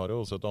vi har jo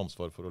også et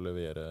ansvar for å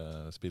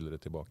levere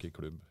spillere tilbake i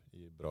klubb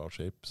i bra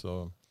shape,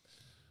 så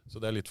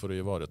det litt for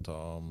å ivareta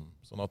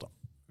sånn at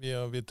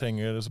vi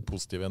trenger så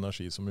positiv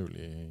energi som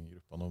mulig i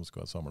gruppa når vi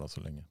skal være samlet så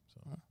lenge. Så.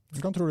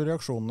 Hvordan tror du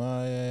reaksjonene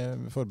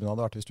i forbundet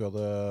hadde vært hvis du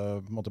hadde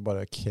på en måte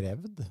bare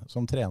krevd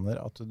som trener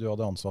at du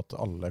hadde ansatt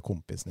alle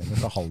kompisene dine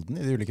fra Halden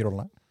i de ulike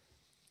rollene?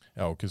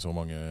 Jeg har jo ikke så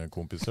mange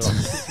kompiser, da.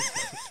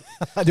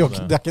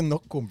 Det ikke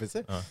nok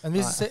kompiser. Ja. Men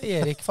hvis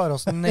Erik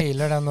Faråsen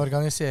nailer den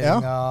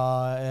organiseringen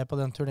på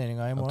den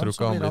turneringen i morgen, jeg tror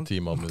ikke han blir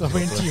teamadministrator. Da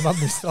blir han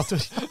teamadministrator.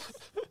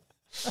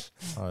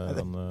 Han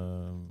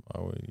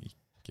jo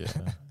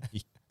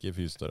ikke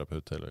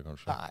fysioterapeut heller,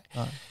 kanskje.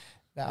 Nei.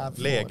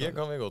 Lege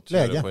kan vi godt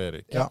kjøre på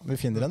Erik. Ja, vi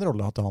finner en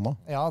rolle til han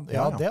også. Ja, det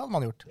hadde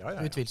man gjort.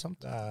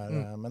 Utvilsomt.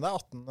 Men det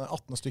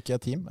 18 stykker i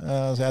et team,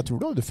 så jeg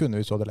tror du hadde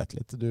funnet ut så det lett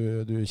litt.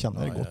 Du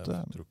kjenner det godt.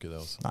 Jeg tror ikke det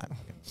også. Nei,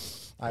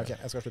 ok.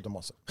 Jeg skal slutte å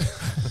mase.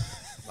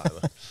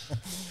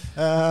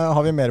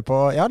 Har vi mer på...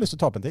 Jeg har lyst til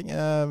å ta opp en ting,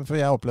 for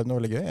jeg opplevde noe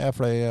veldig gøy. Jeg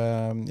fløy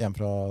hjem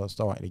fra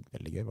Stavanger.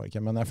 Veldig gøy var det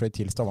ikke, men jeg fløy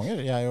til Stavanger.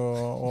 Jeg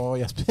og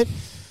Jesper.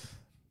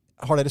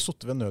 Har dere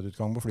suttet ved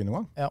nødutgang på fly noen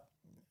gang? Ja.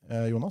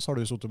 Jonas, har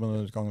du suttet ved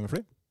nødutgang ved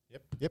fly?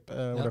 Jepp.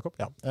 Ole Jakob?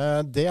 Ja.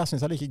 Det jeg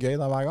synes like gøy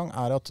hver gang,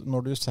 at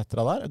når du setter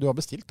deg der, du har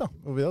bestilt da,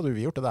 og det hadde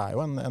vi gjort, det jo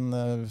en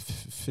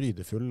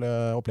frydefull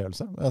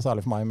opplevelse,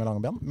 særlig for meg med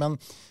lange ben, men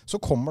så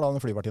kommer da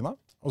den flyvertinna,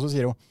 og så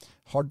sier hun,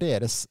 har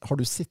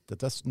du sittet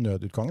ved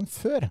nødutgangen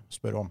før,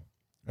 spør hun om.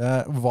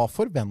 Hva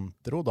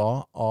forventer hun da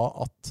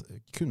av at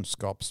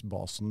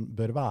kunnskapsbasen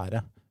bør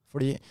være?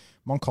 Fordi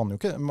man kan jo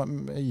ikke...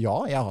 Ja,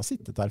 jeg har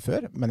sittet der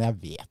før, men jeg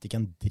vet ikke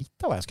en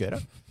dritt av hva jeg skal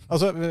gjøre.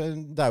 Altså,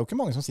 det jo ikke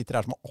mange som sitter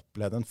her som har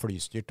opplevd en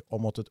flystyrt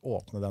og måttet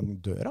åpne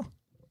den døra.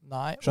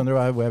 Nei. Skjønner du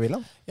hvor jeg vil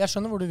hen? Jeg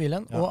skjønner hvor du vil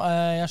hen, og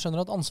jeg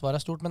skjønner at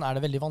ansvaret stort, men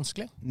det veldig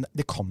vanskelig?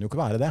 Det kan jo ikke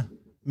være det.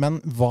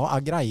 Men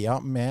hva greia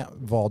med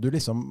hva du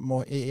liksom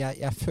må...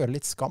 Jeg føler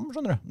litt skam,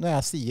 skjønner du? Når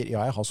jeg sier,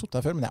 ja, jeg har sittet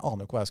der før, men jeg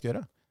aner jo ikke hva jeg skal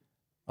gjøre.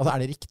 Altså,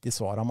 det riktig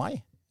svar av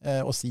meg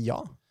å si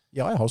ja?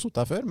 Ja, jeg har sittet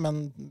der før,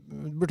 men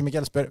burde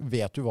Mikkel spørre,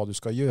 vet du hva du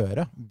skal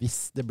gjøre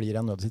hvis det blir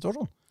en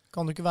nødsituasjon?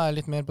 Kan du ikke være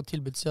litt mer på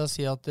tilbudssiden og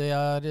si at jeg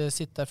har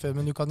sittet der før,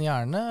 men du kan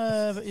gjerne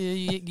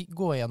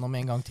gå igjennom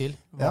en gang til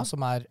hva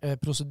som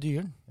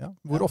prosedyren? Ja.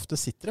 Hvor ofte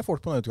sitter det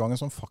folk på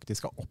nødutgangen som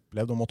faktisk har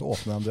opplevd å måtte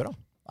åpne den døra?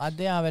 Nei,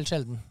 det vel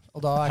sjelden. Og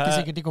da ikke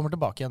sikkert de kommer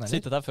tilbake igjen.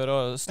 Sittet der før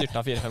og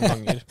styrta 4-5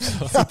 ganger.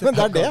 Ja, men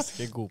det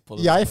det.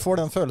 Jeg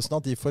får den følelsen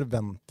at de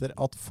forventer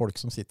at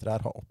folk som sitter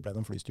her har opplevd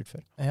en flystyrt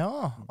før.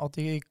 Ja, at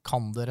de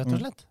kan det rett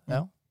og slett.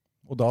 Ja.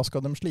 Og da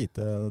skal de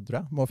slite,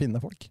 tror jeg, med å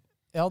finne folk.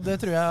 Ja, det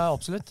tror jeg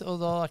absolutt. Og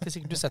da ikke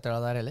sikkert du setter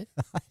deg der heller.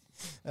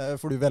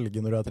 Får du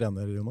velge når du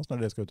trener, Jonas,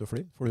 når dere skal ut og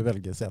fly? Får du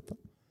velge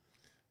sete?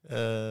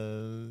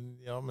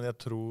 Ja, men jeg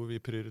tror vi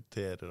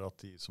prioriterer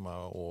at de som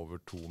over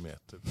 2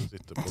 meter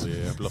sitter på de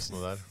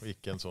plassene der, og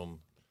ikke en sånn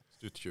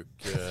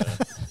stuttjukk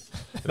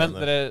Men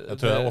jeg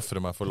tror jeg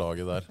offrer meg for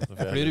laget der.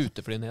 Blir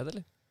rutefly ned,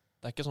 eller?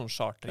 Det ikke sånn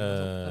chartering?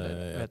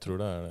 Jeg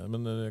tror det det.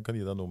 Men jeg kan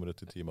gi deg nummeret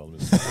til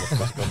teamadministratoren.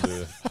 Så kan du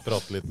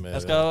prate litt mer.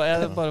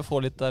 Jeg bare få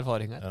litt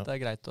erfaring her. Ja. Det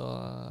greit å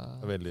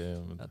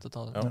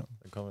ta det. Ja,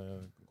 det kan vi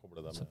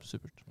koble deg med.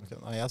 Supert. Okay,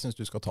 nei, jeg synes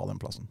du skal ta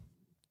den plassen.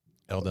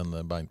 Ja, den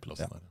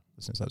beinplassen der.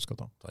 Det synes jeg du skal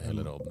ta. Ta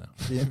hele raden,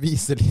 ja.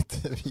 Viser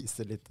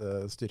litt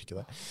styrke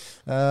der.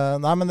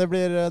 Nei, men det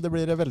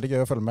blir veldig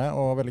gøy å følge med,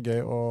 og veldig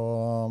gøy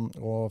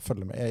å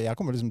følge med. Jeg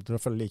kommer liksom til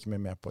å følge like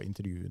mye med på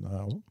intervjuene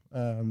og sånn.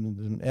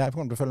 Jeg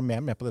kommer til å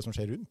følge med på det som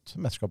skjer rundt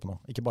mesterskapet nå,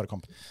 ikke bare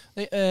kampen.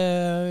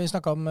 Vi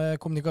snakket om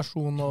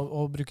kommunikasjon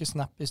og bruke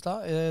Snap i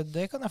sted.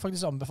 Det kan jeg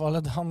faktisk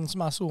anbefale han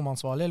som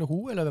SoMe-ansvarlig, eller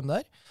hun, eller hvem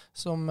det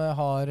som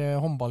har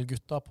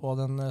håndballgutta på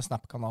den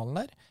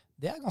Snap-kanalen der.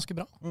 Det er ganske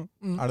bra.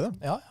 Er det det?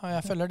 Ja,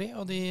 jeg følger de,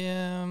 og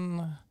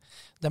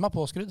dem er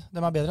påskrudd.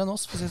 Dem er bedre enn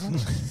oss, for å si det sånn.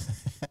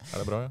 Er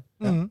det bra, ja?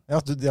 Ja,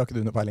 de har ikke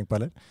du noe peiling på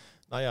heller?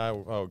 Nei, jeg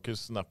har jo ikke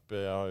Snap,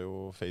 jeg har jo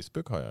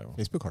Facebook, har jeg jo.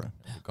 Facebook har du.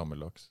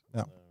 Gammeldags.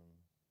 Ja.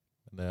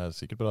 Det er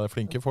sikkert bra, det er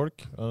flinke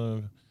folk.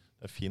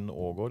 Det er Finn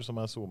Ågård som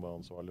er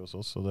SoMe-ansvarlig hos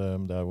oss, og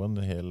det er jo en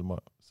hel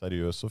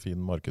seriøs og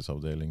fin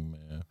markedsavdeling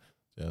med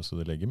det, så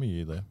det legger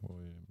mye i det, å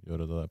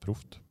gjøre det der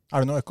proft.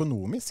 Er det noe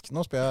økonomisk?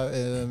 Nå spør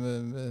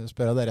jeg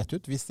deg rett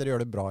ut. Hvis dere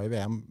gjør det bra i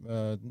VM,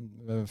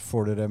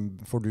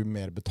 får du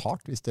mer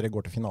betalt hvis dere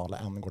går til finale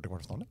enn går til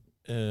kvartfinale?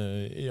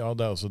 Ja,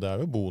 det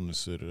er jo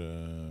bonuser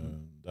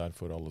der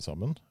for alle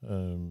sammen.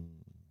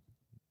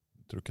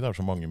 Jeg tror ikke det er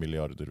så mange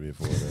milliarder vi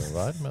får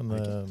hver, men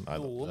nei,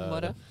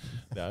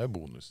 det er jo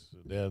bonus.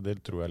 Det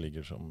tror jeg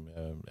ligger som,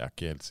 jeg er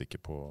ikke helt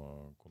sikker på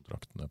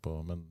kontraktene på,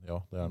 men ja,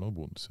 det er noen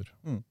bonuser.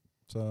 Men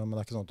det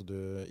er ikke sånn at du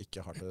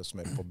ikke har til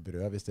smør på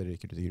brød hvis dere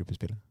ryker ut i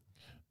gruppespillet?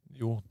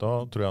 Jo, da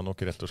tror jeg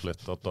nok rett og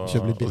slett at da...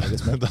 Kjøp litt billigere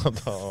smør.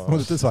 Da må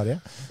du til Sverige.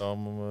 Da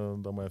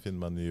må jeg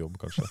finne meg en ny jobb,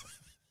 kanskje.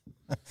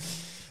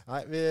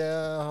 Nei, vi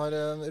har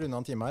rundet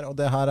en time her, og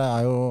det her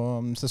er jo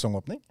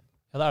sesongåpning.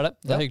 Ja, det er det.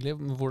 Det er hyggelig.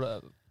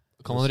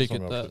 Kan man ryke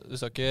ut? Du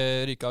skal ikke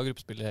ryke av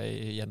gruppespillet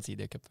i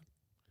gjensidige cup.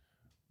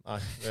 Nei.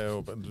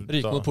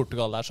 Ryke mot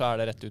Portugal der, så er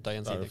det rett ut av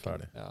gjensidige cup. Da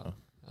er det ferdig.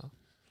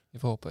 Vi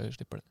får håpe jeg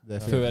slipper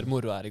det. Før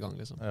moro er i gang,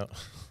 liksom. Ja.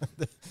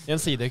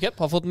 Gjensidige cup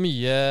har fått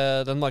mye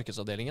den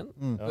markedsavdelingen.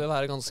 Vi vil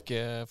være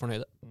ganske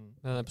fornøyde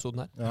med denne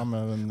episoden her. Ja,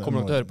 kommer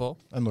nok til å høre på.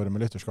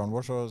 Enorme lytterskaren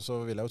vår, så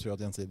vil jeg jo tro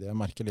at Gjensidige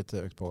merker litt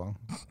økt pågang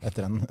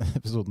etter den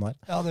episoden her.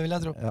 Ja, det vil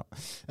jeg tro. Ja.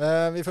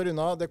 Vi får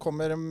unna. Det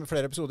kommer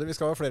flere episoder. Vi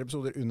skal ha flere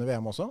episoder under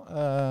VM også.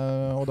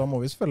 Og da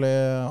må vi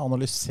selvfølgelig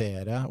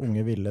analysere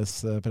Unge Villes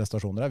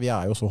prestasjoner. Vi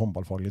er jo så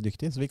håndballfaglig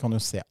dyktige, så vi kan jo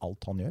se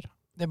alt han gjør.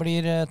 Det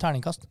blir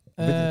terningkast.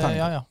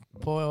 Ja,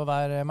 på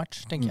hver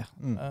match, tenker jeg.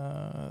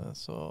 Jeg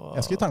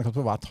skal gi terningkast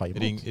på hver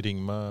timeout. Ring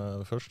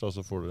meg først, da,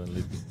 så får du en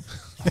liten...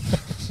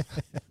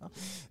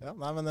 Ja,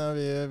 nei, men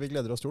vi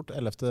gleder oss stort.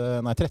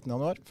 13.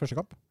 januar, første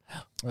kamp.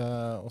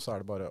 Og så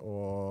er det bare å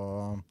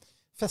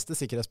feste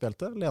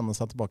sikkerhetsbeltet, lene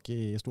seg tilbake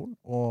i stolen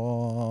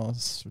og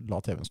la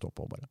TV-en stå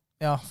på bare.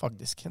 Ja,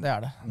 faktisk. Det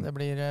er det. Det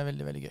blir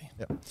veldig, veldig gøy.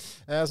 Ja.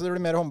 Så det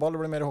blir mer håndball,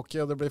 det blir mer hockey,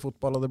 og det blir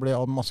fotball, og det blir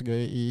masse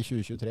gøy i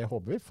 2023,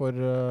 håper vi, for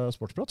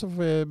Sportsprat. Så får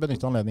vi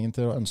benytte anledningen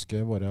til å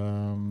ønske våre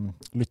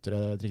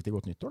lyttere et riktig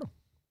godt nyttår, da.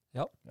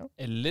 Ja.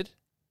 Eller,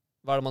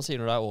 hva er det man sier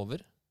når det er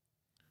over?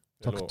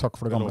 Takk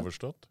for det gamle.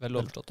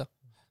 Vel overstått, ja.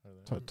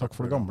 Takk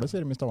for det gamle,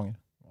 sier de i Stavanger.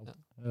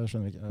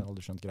 Jeg har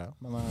aldri skjønt greia,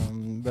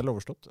 men vel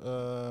overstått.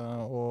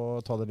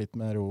 Og ta det litt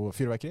med ro.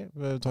 Fyrverkeri,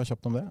 ta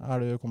kjapt om det.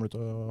 Kommer du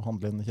til å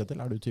handle inn,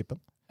 Kjetil? Er du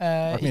typen? Det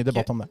har vært mye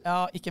debatt om det. Ja,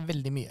 ikke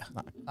veldig mye.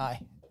 Nei,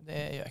 det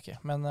gjør jeg ikke.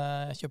 Men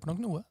jeg kjøper nok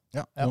noe.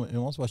 Ja.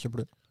 Jonas, hva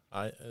kjøper du?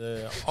 Nei,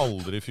 jeg har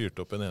aldri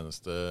fyrt opp en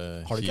eneste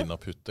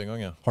Kina-putt en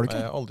gang. Jeg. Har du ikke?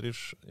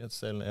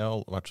 Jeg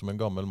har vært som en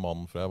gammel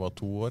mann fra jeg var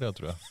 2 år, jeg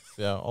tror jeg.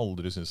 Jeg har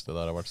aldri syntes det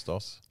der har vært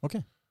stas. Ok.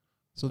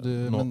 Så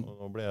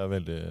nå ble jeg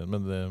veldig...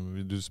 Men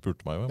du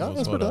spurte meg jo. Ja,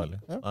 jeg spurte deg.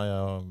 Ja. Nei,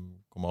 jeg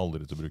kommer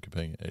aldri til å bruke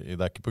penger. Det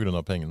er ikke på grunn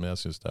av pengene, men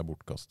jeg synes det er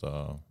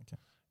bortkastet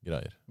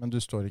greier. Men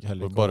du står ikke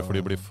heller... Bare fordi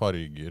det blir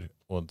farger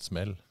og et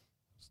smell.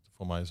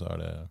 For meg så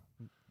er det...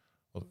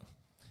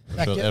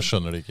 Jeg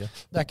skjønner det ikke.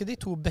 Det er ikke de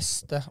 2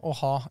 beste å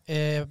ha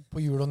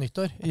på jul og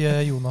nyttår.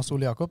 Jonas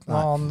Ole Jakob.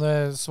 Han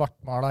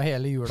svartmalet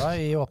hele jula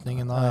i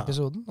åpningen av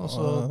episoden.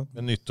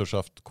 Men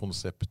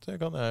nyttårsaftkonceptet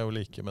kan jeg jo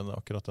like, men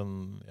akkurat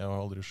jeg har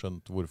aldri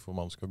skjønt hvorfor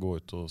man skal gå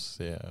ut og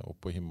se opp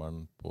på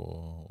himmelen på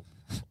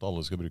at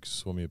alle skal bruke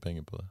så mye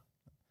penger på det.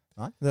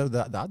 Nei,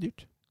 det er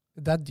dyrt.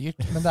 Det er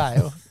dyrt, men det er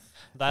jo...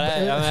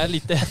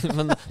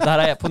 Men der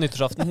er jeg på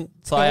nyttårsaften,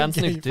 så er jeg en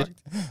snylter.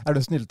 Er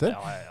du snylter?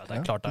 Ja, det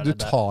er klart. Du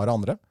tar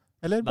andre?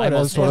 Eller bare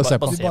står og ser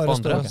på? Se på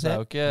andre. Det er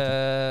jo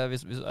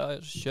ikke,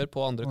 kjør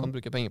på, andre kan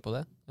bruke penger på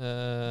det.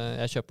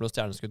 Jeg kjøper noe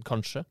stjerneskudd,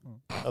 kanskje.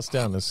 Ja,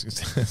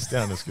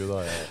 stjerneskudd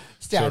har jeg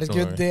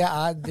Stjerneskudd, det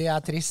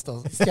er trist.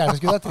 Altså.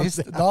 Stjerneskudd er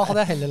trist. Da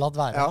hadde jeg heller latt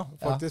være. Ja,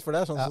 faktisk, for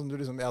det er sånn som du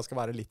liksom, jeg skal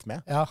være litt med.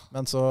 Ja.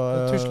 Men så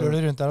tusler du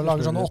rundt der og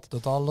lager sånn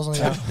 8-tall og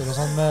sånne hjerter og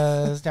sånn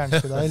med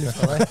stjerneskudda i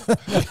lufta der.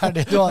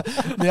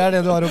 Det er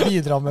det du har å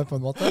bidra med, på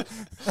en måte.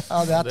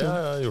 Ja, det har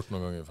jeg gjort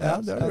noen ganger. Ja,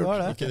 det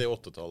har ikke de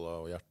 8-tallene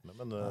og hjertene,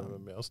 men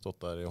jeg har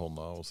stått der i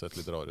hånda og sett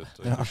litt rar ut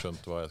og ikke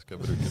skjønt hva jeg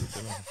skal bruke det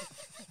til.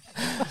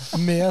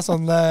 Med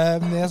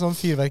sånn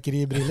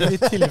fyrverkeribriller, i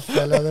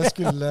tilfelle det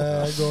skulle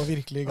gå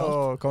virkelig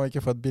galt. Kan vi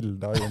ikke få et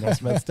bilde av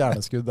Jonas med et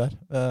stjerneskudd der,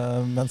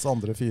 mens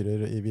andre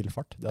fyrer i vill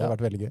fart? Det hadde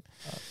vært veldig gøy.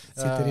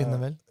 Sitter inne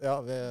vel. Ja,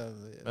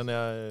 men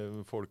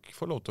folk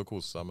får lov til å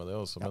kose seg med det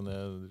også, men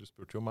du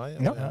spurte jo meg,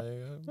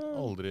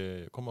 og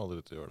jeg kommer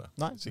aldri til å gjøre det.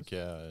 Nei. Hvis ikke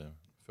jeg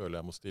føler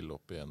jeg må stille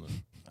opp i en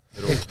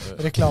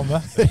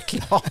Reklame.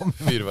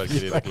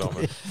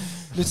 Fyrverkerireklame.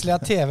 Plutselig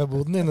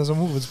TV-boden inne som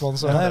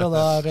hovedsponsor her, og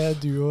da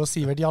du og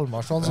Sivert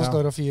Hjalmarsson som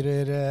står og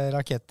fyrer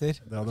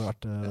raketter. Det hadde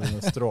vært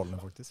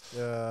strålende, faktisk.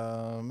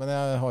 Men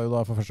jeg har jo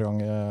da for første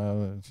gang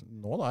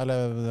nå, eller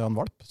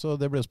en valp, så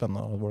det blir jo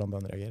spennende hvordan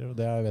den reagerer. Og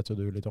det vet jo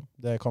du litt om.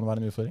 Det kan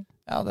være en utfordring.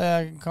 Ja, det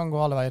kan gå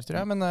alle veier,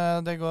 tror jeg, men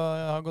det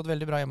har gått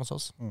veldig bra hjemme hos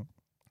oss.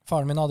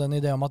 Faren min hadde en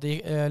idé om at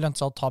de lønte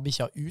seg å ta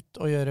bikkja ut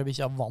og gjøre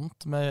bikkja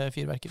vant med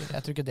fyrverkeri.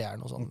 Jeg tror ikke det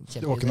noe sånn kjempeidé.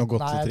 Det var ikke noe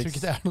godt triks. Nei, jeg tror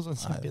ikke det noe sånn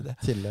kjempeidé.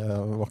 Tille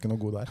var ikke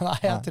noe god der. Nei,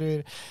 jeg tror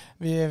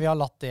vi har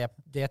latt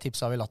det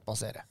tipset har vi latt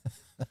passere.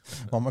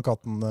 Hva med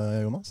katten,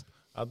 Jonas?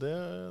 Ja, det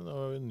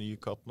var en ny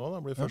katt nå.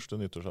 Det blir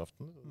første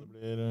nyttårsaften. Det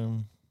blir...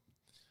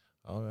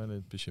 Ja, jeg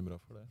litt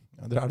bekymret for det.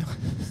 Ja, det det.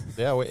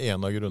 Det jo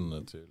en av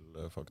grunnene til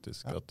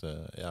faktisk at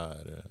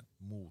jeg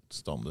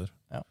motstander.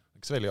 Ja.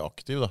 Ikke så veldig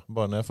aktiv da,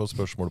 bare når jeg får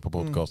spørsmål på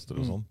podcaster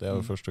og sånt. Det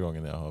jo første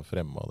gangen jeg har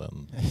fremmet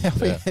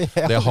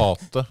det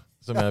hatet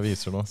som jeg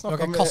viser nå. Du har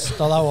ikke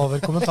kastet deg over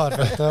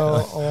kommentarfeltet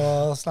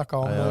og snakket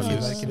om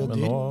fyrverkeri og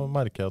dyr? Men nå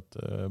merker jeg at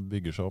det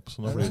bygger seg opp,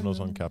 så nå blir det noe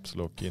sånn caps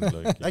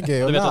lock-innlegg. Det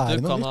gøy å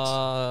lære noe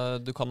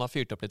nytt. Du kan ha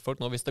fyrt opp litt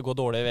folk nå hvis det går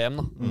dårlig i VM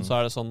da.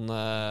 Så det sånn,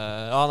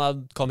 ja, nei,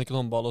 kan ikke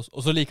håndball,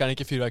 og så liker han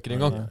ikke fyrverkeri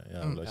engang.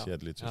 Jævla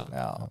kjedelig tysk.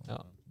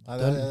 Ja. Nei,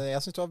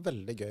 jeg synes det var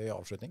veldig gøy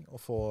avslutning å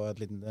få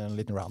en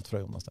liten rant fra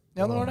Jonas.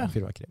 Ja, det var det.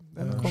 Fyrverkeri.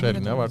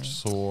 Sjelden jeg har vært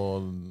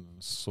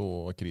så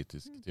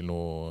kritisk til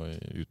noe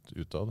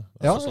utad.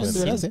 Ja, det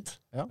vil jeg si.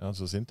 Ja,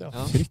 så sint, ja.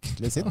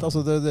 Fryktelig sint.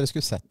 Altså, dere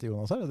skulle sett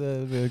Jonas her.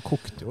 Det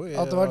kokte jo.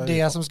 At det var det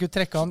som skulle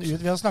trekke han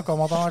ut. Vi har snakket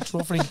om at han har vært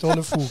så flink til å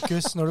holde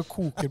fokus når det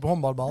koker på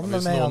håndballbanen.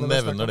 Hvis noen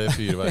nevner det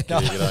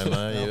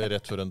fyrverkerigreiene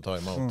rett før en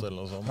timeout eller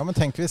noe sånt. Ja, men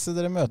tenk hvis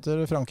dere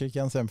møter Frankrike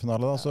i en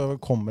semifinale, da, så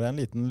kommer det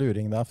en liten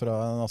luring der fra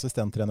en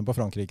assistenttrener på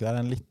Frankrike der,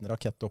 en liten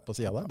rakett opp på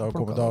siden der.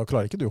 Da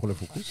klarer ikke du å holde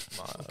fokus.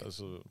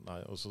 Nei,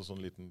 også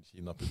sånn liten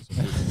kinaputt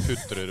som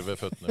putrer ved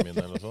føttene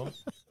mine eller sånn.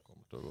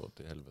 Kommer til å gå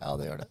til helvete. Ja,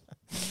 det gjør det.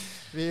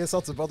 Vi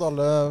satser på at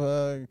alle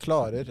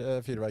klarer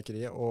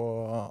fyrverkeriet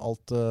og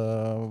alt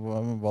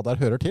hva der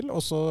hører til.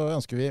 Og så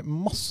ønsker vi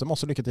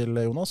masse lykke til,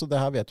 Jonas. Og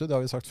det her vet du, det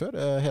har vi sagt før.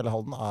 Hele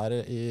Halden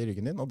i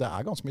ryggen din, og det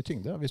ganske mye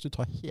tyngde. Hvis du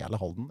tar hele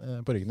Halden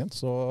på ryggen din,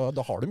 så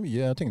da har du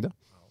mye tyngde.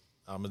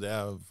 Ja, men det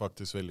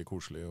faktisk veldig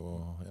koselig,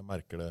 og jeg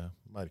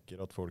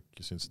merker at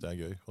folk synes det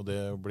gøy. Og det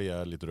blir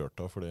jeg litt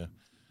rørt av, fordi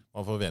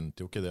man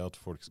forventer jo ikke det at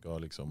folk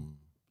skal liksom...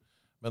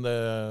 Men det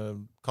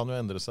kan jo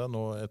endre seg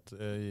nå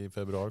i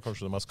februar.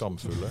 Kanskje de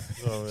skamfulle.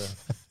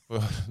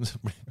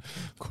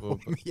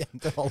 Kom hjem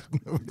til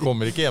Halden.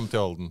 Kommer ikke hjem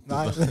til Halden.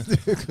 Nei,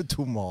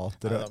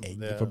 tomater og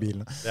egg på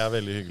bilen. Det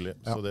veldig hyggelig,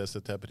 så det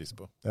setter jeg pris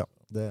på. Ja,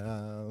 det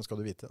skal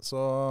du vite. Så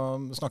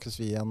snakkes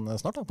vi igjen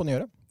snart da, på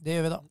nyåret. Det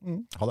gjør vi da.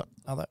 Ha det.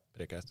 Ha det.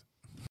 Prekeist.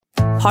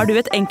 Har du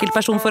et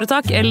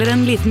enkeltpersonforetak eller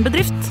en liten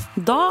bedrift?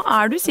 Da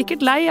du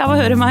sikkert lei av å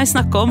høre meg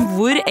snakke om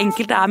hvor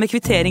enkelt det med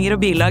kvitteringer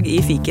og bilag i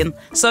fiken.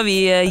 Så vi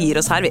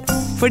gir oss her, vi.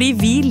 Fordi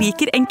vi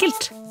liker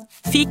enkelt.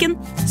 Fiken,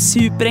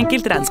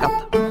 superenkelt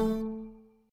regnskap.